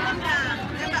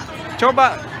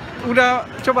 Coba, udah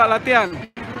coba latihan.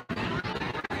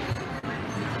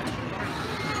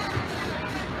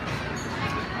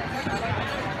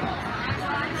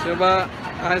 Coba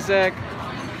Isaac,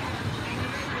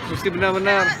 mesti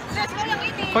benar-benar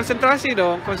konsentrasi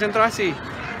dong, konsentrasi.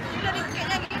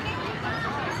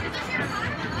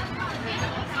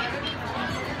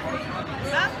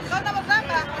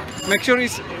 Make sure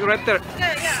it's right there.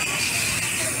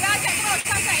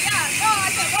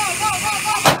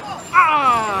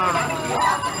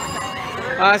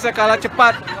 Saya kalah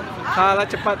cepat.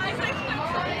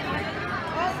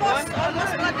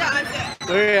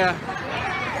 Oh iya.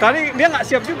 Tadi dia nggak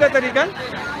siap juga tadi kan?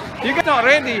 You guys not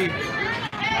ready.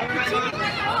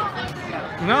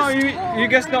 No,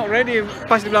 you guys not ready.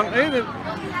 Pas dibilang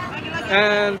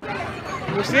and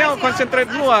mestinya concentrate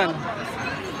duluan.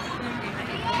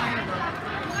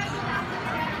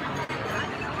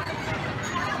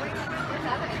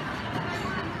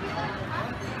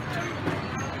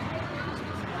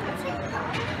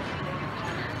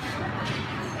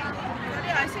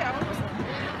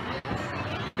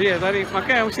 Iya tadi,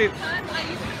 makanya mesti.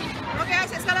 Oke,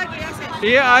 Isaac sekali lagi, Isaac.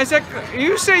 Iya, Isaac,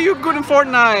 you say you good in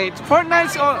Fortnite.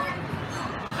 Fortnite's all.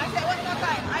 Isaac, one more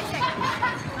time. Isaac,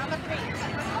 number 3.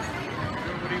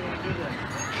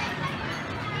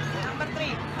 Number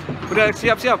 3. Udah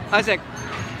siap-siap, Isaac.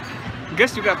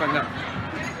 Guys juga apa enggak?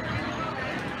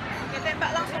 Oke,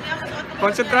 tembak langsung ya.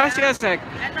 Konsentrasi, Isaac.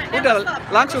 Udah,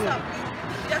 langsung.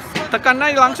 Tekan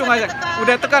aja langsung, Isaac.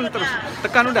 Udah tekan terus.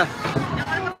 Tekan udah.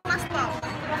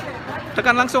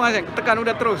 Tekan langsung aja, tekan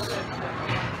udah terus.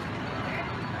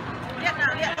 Lihat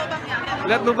nah, lihat lubangnya.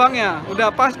 Lihat lubangnya, udah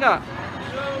pas nggak?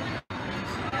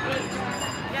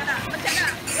 Ya nah, pencet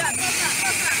nah. Ya, terus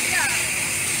nah, ya.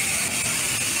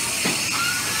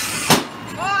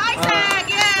 Oh, Isaac,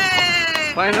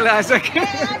 yeay. Finally Isaac.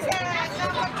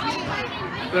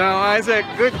 No, Isaac,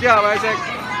 good job Isaac.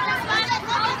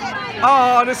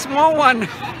 Oh, the small one.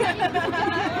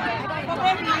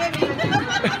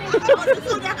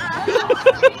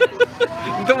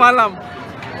 Untuk malam.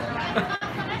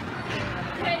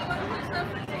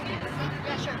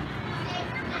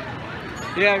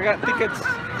 Yeah, I got tickets.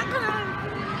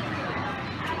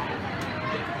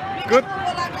 Good.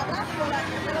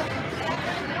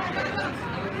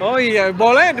 Oh iya,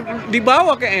 boleh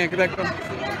dibawa kayaknya kita.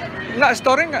 Enggak,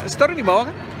 story di bawah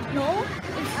kan? No.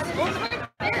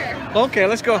 Okay,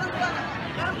 let's go.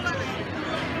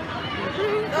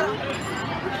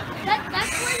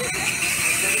 That's where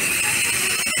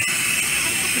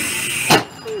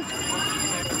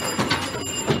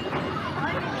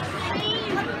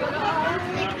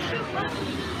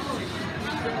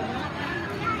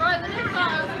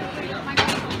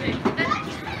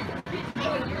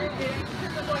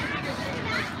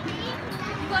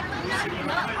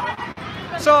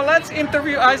So let's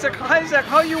interview Isaac. Isaac,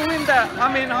 how you win that? I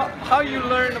mean, how you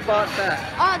learn about that?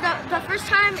 the first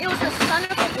time it was the sun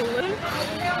of a balloon,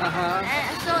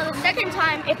 and so the second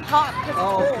time it popped because it's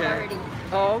full Okay. already.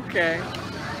 Okay.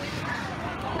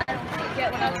 I don't really get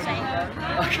what I'm saying though.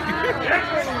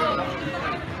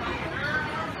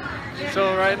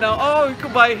 So right now, oh, you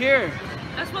could buy here.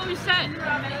 That's what we said.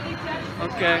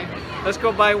 Okay, let's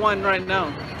go buy one right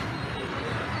now.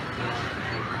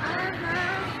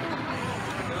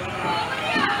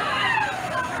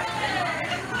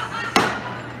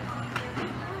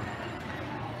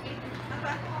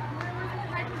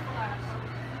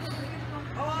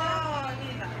 Oh,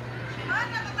 ini.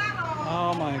 Mana ketano?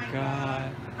 Oh my God.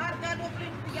 Harga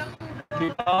 20-30.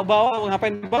 Dibawa,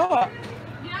 ngapain dibawa?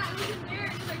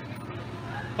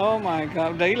 Oh my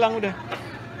God, udah hilang udah.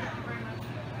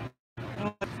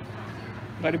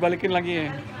 Nggak dibalikin lagi ya?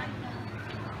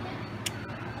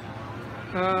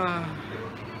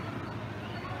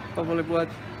 Apa boleh buat?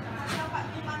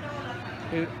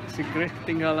 Si Grace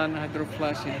ketinggalan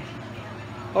hydroflashnya.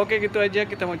 Oke, gitu aja,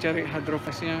 kita mau cari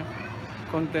hydroflashnya,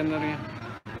 kontainernya.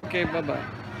 Oke,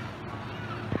 bye-bye.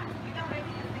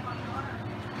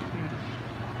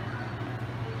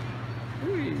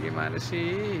 Wih, gimana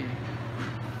sih?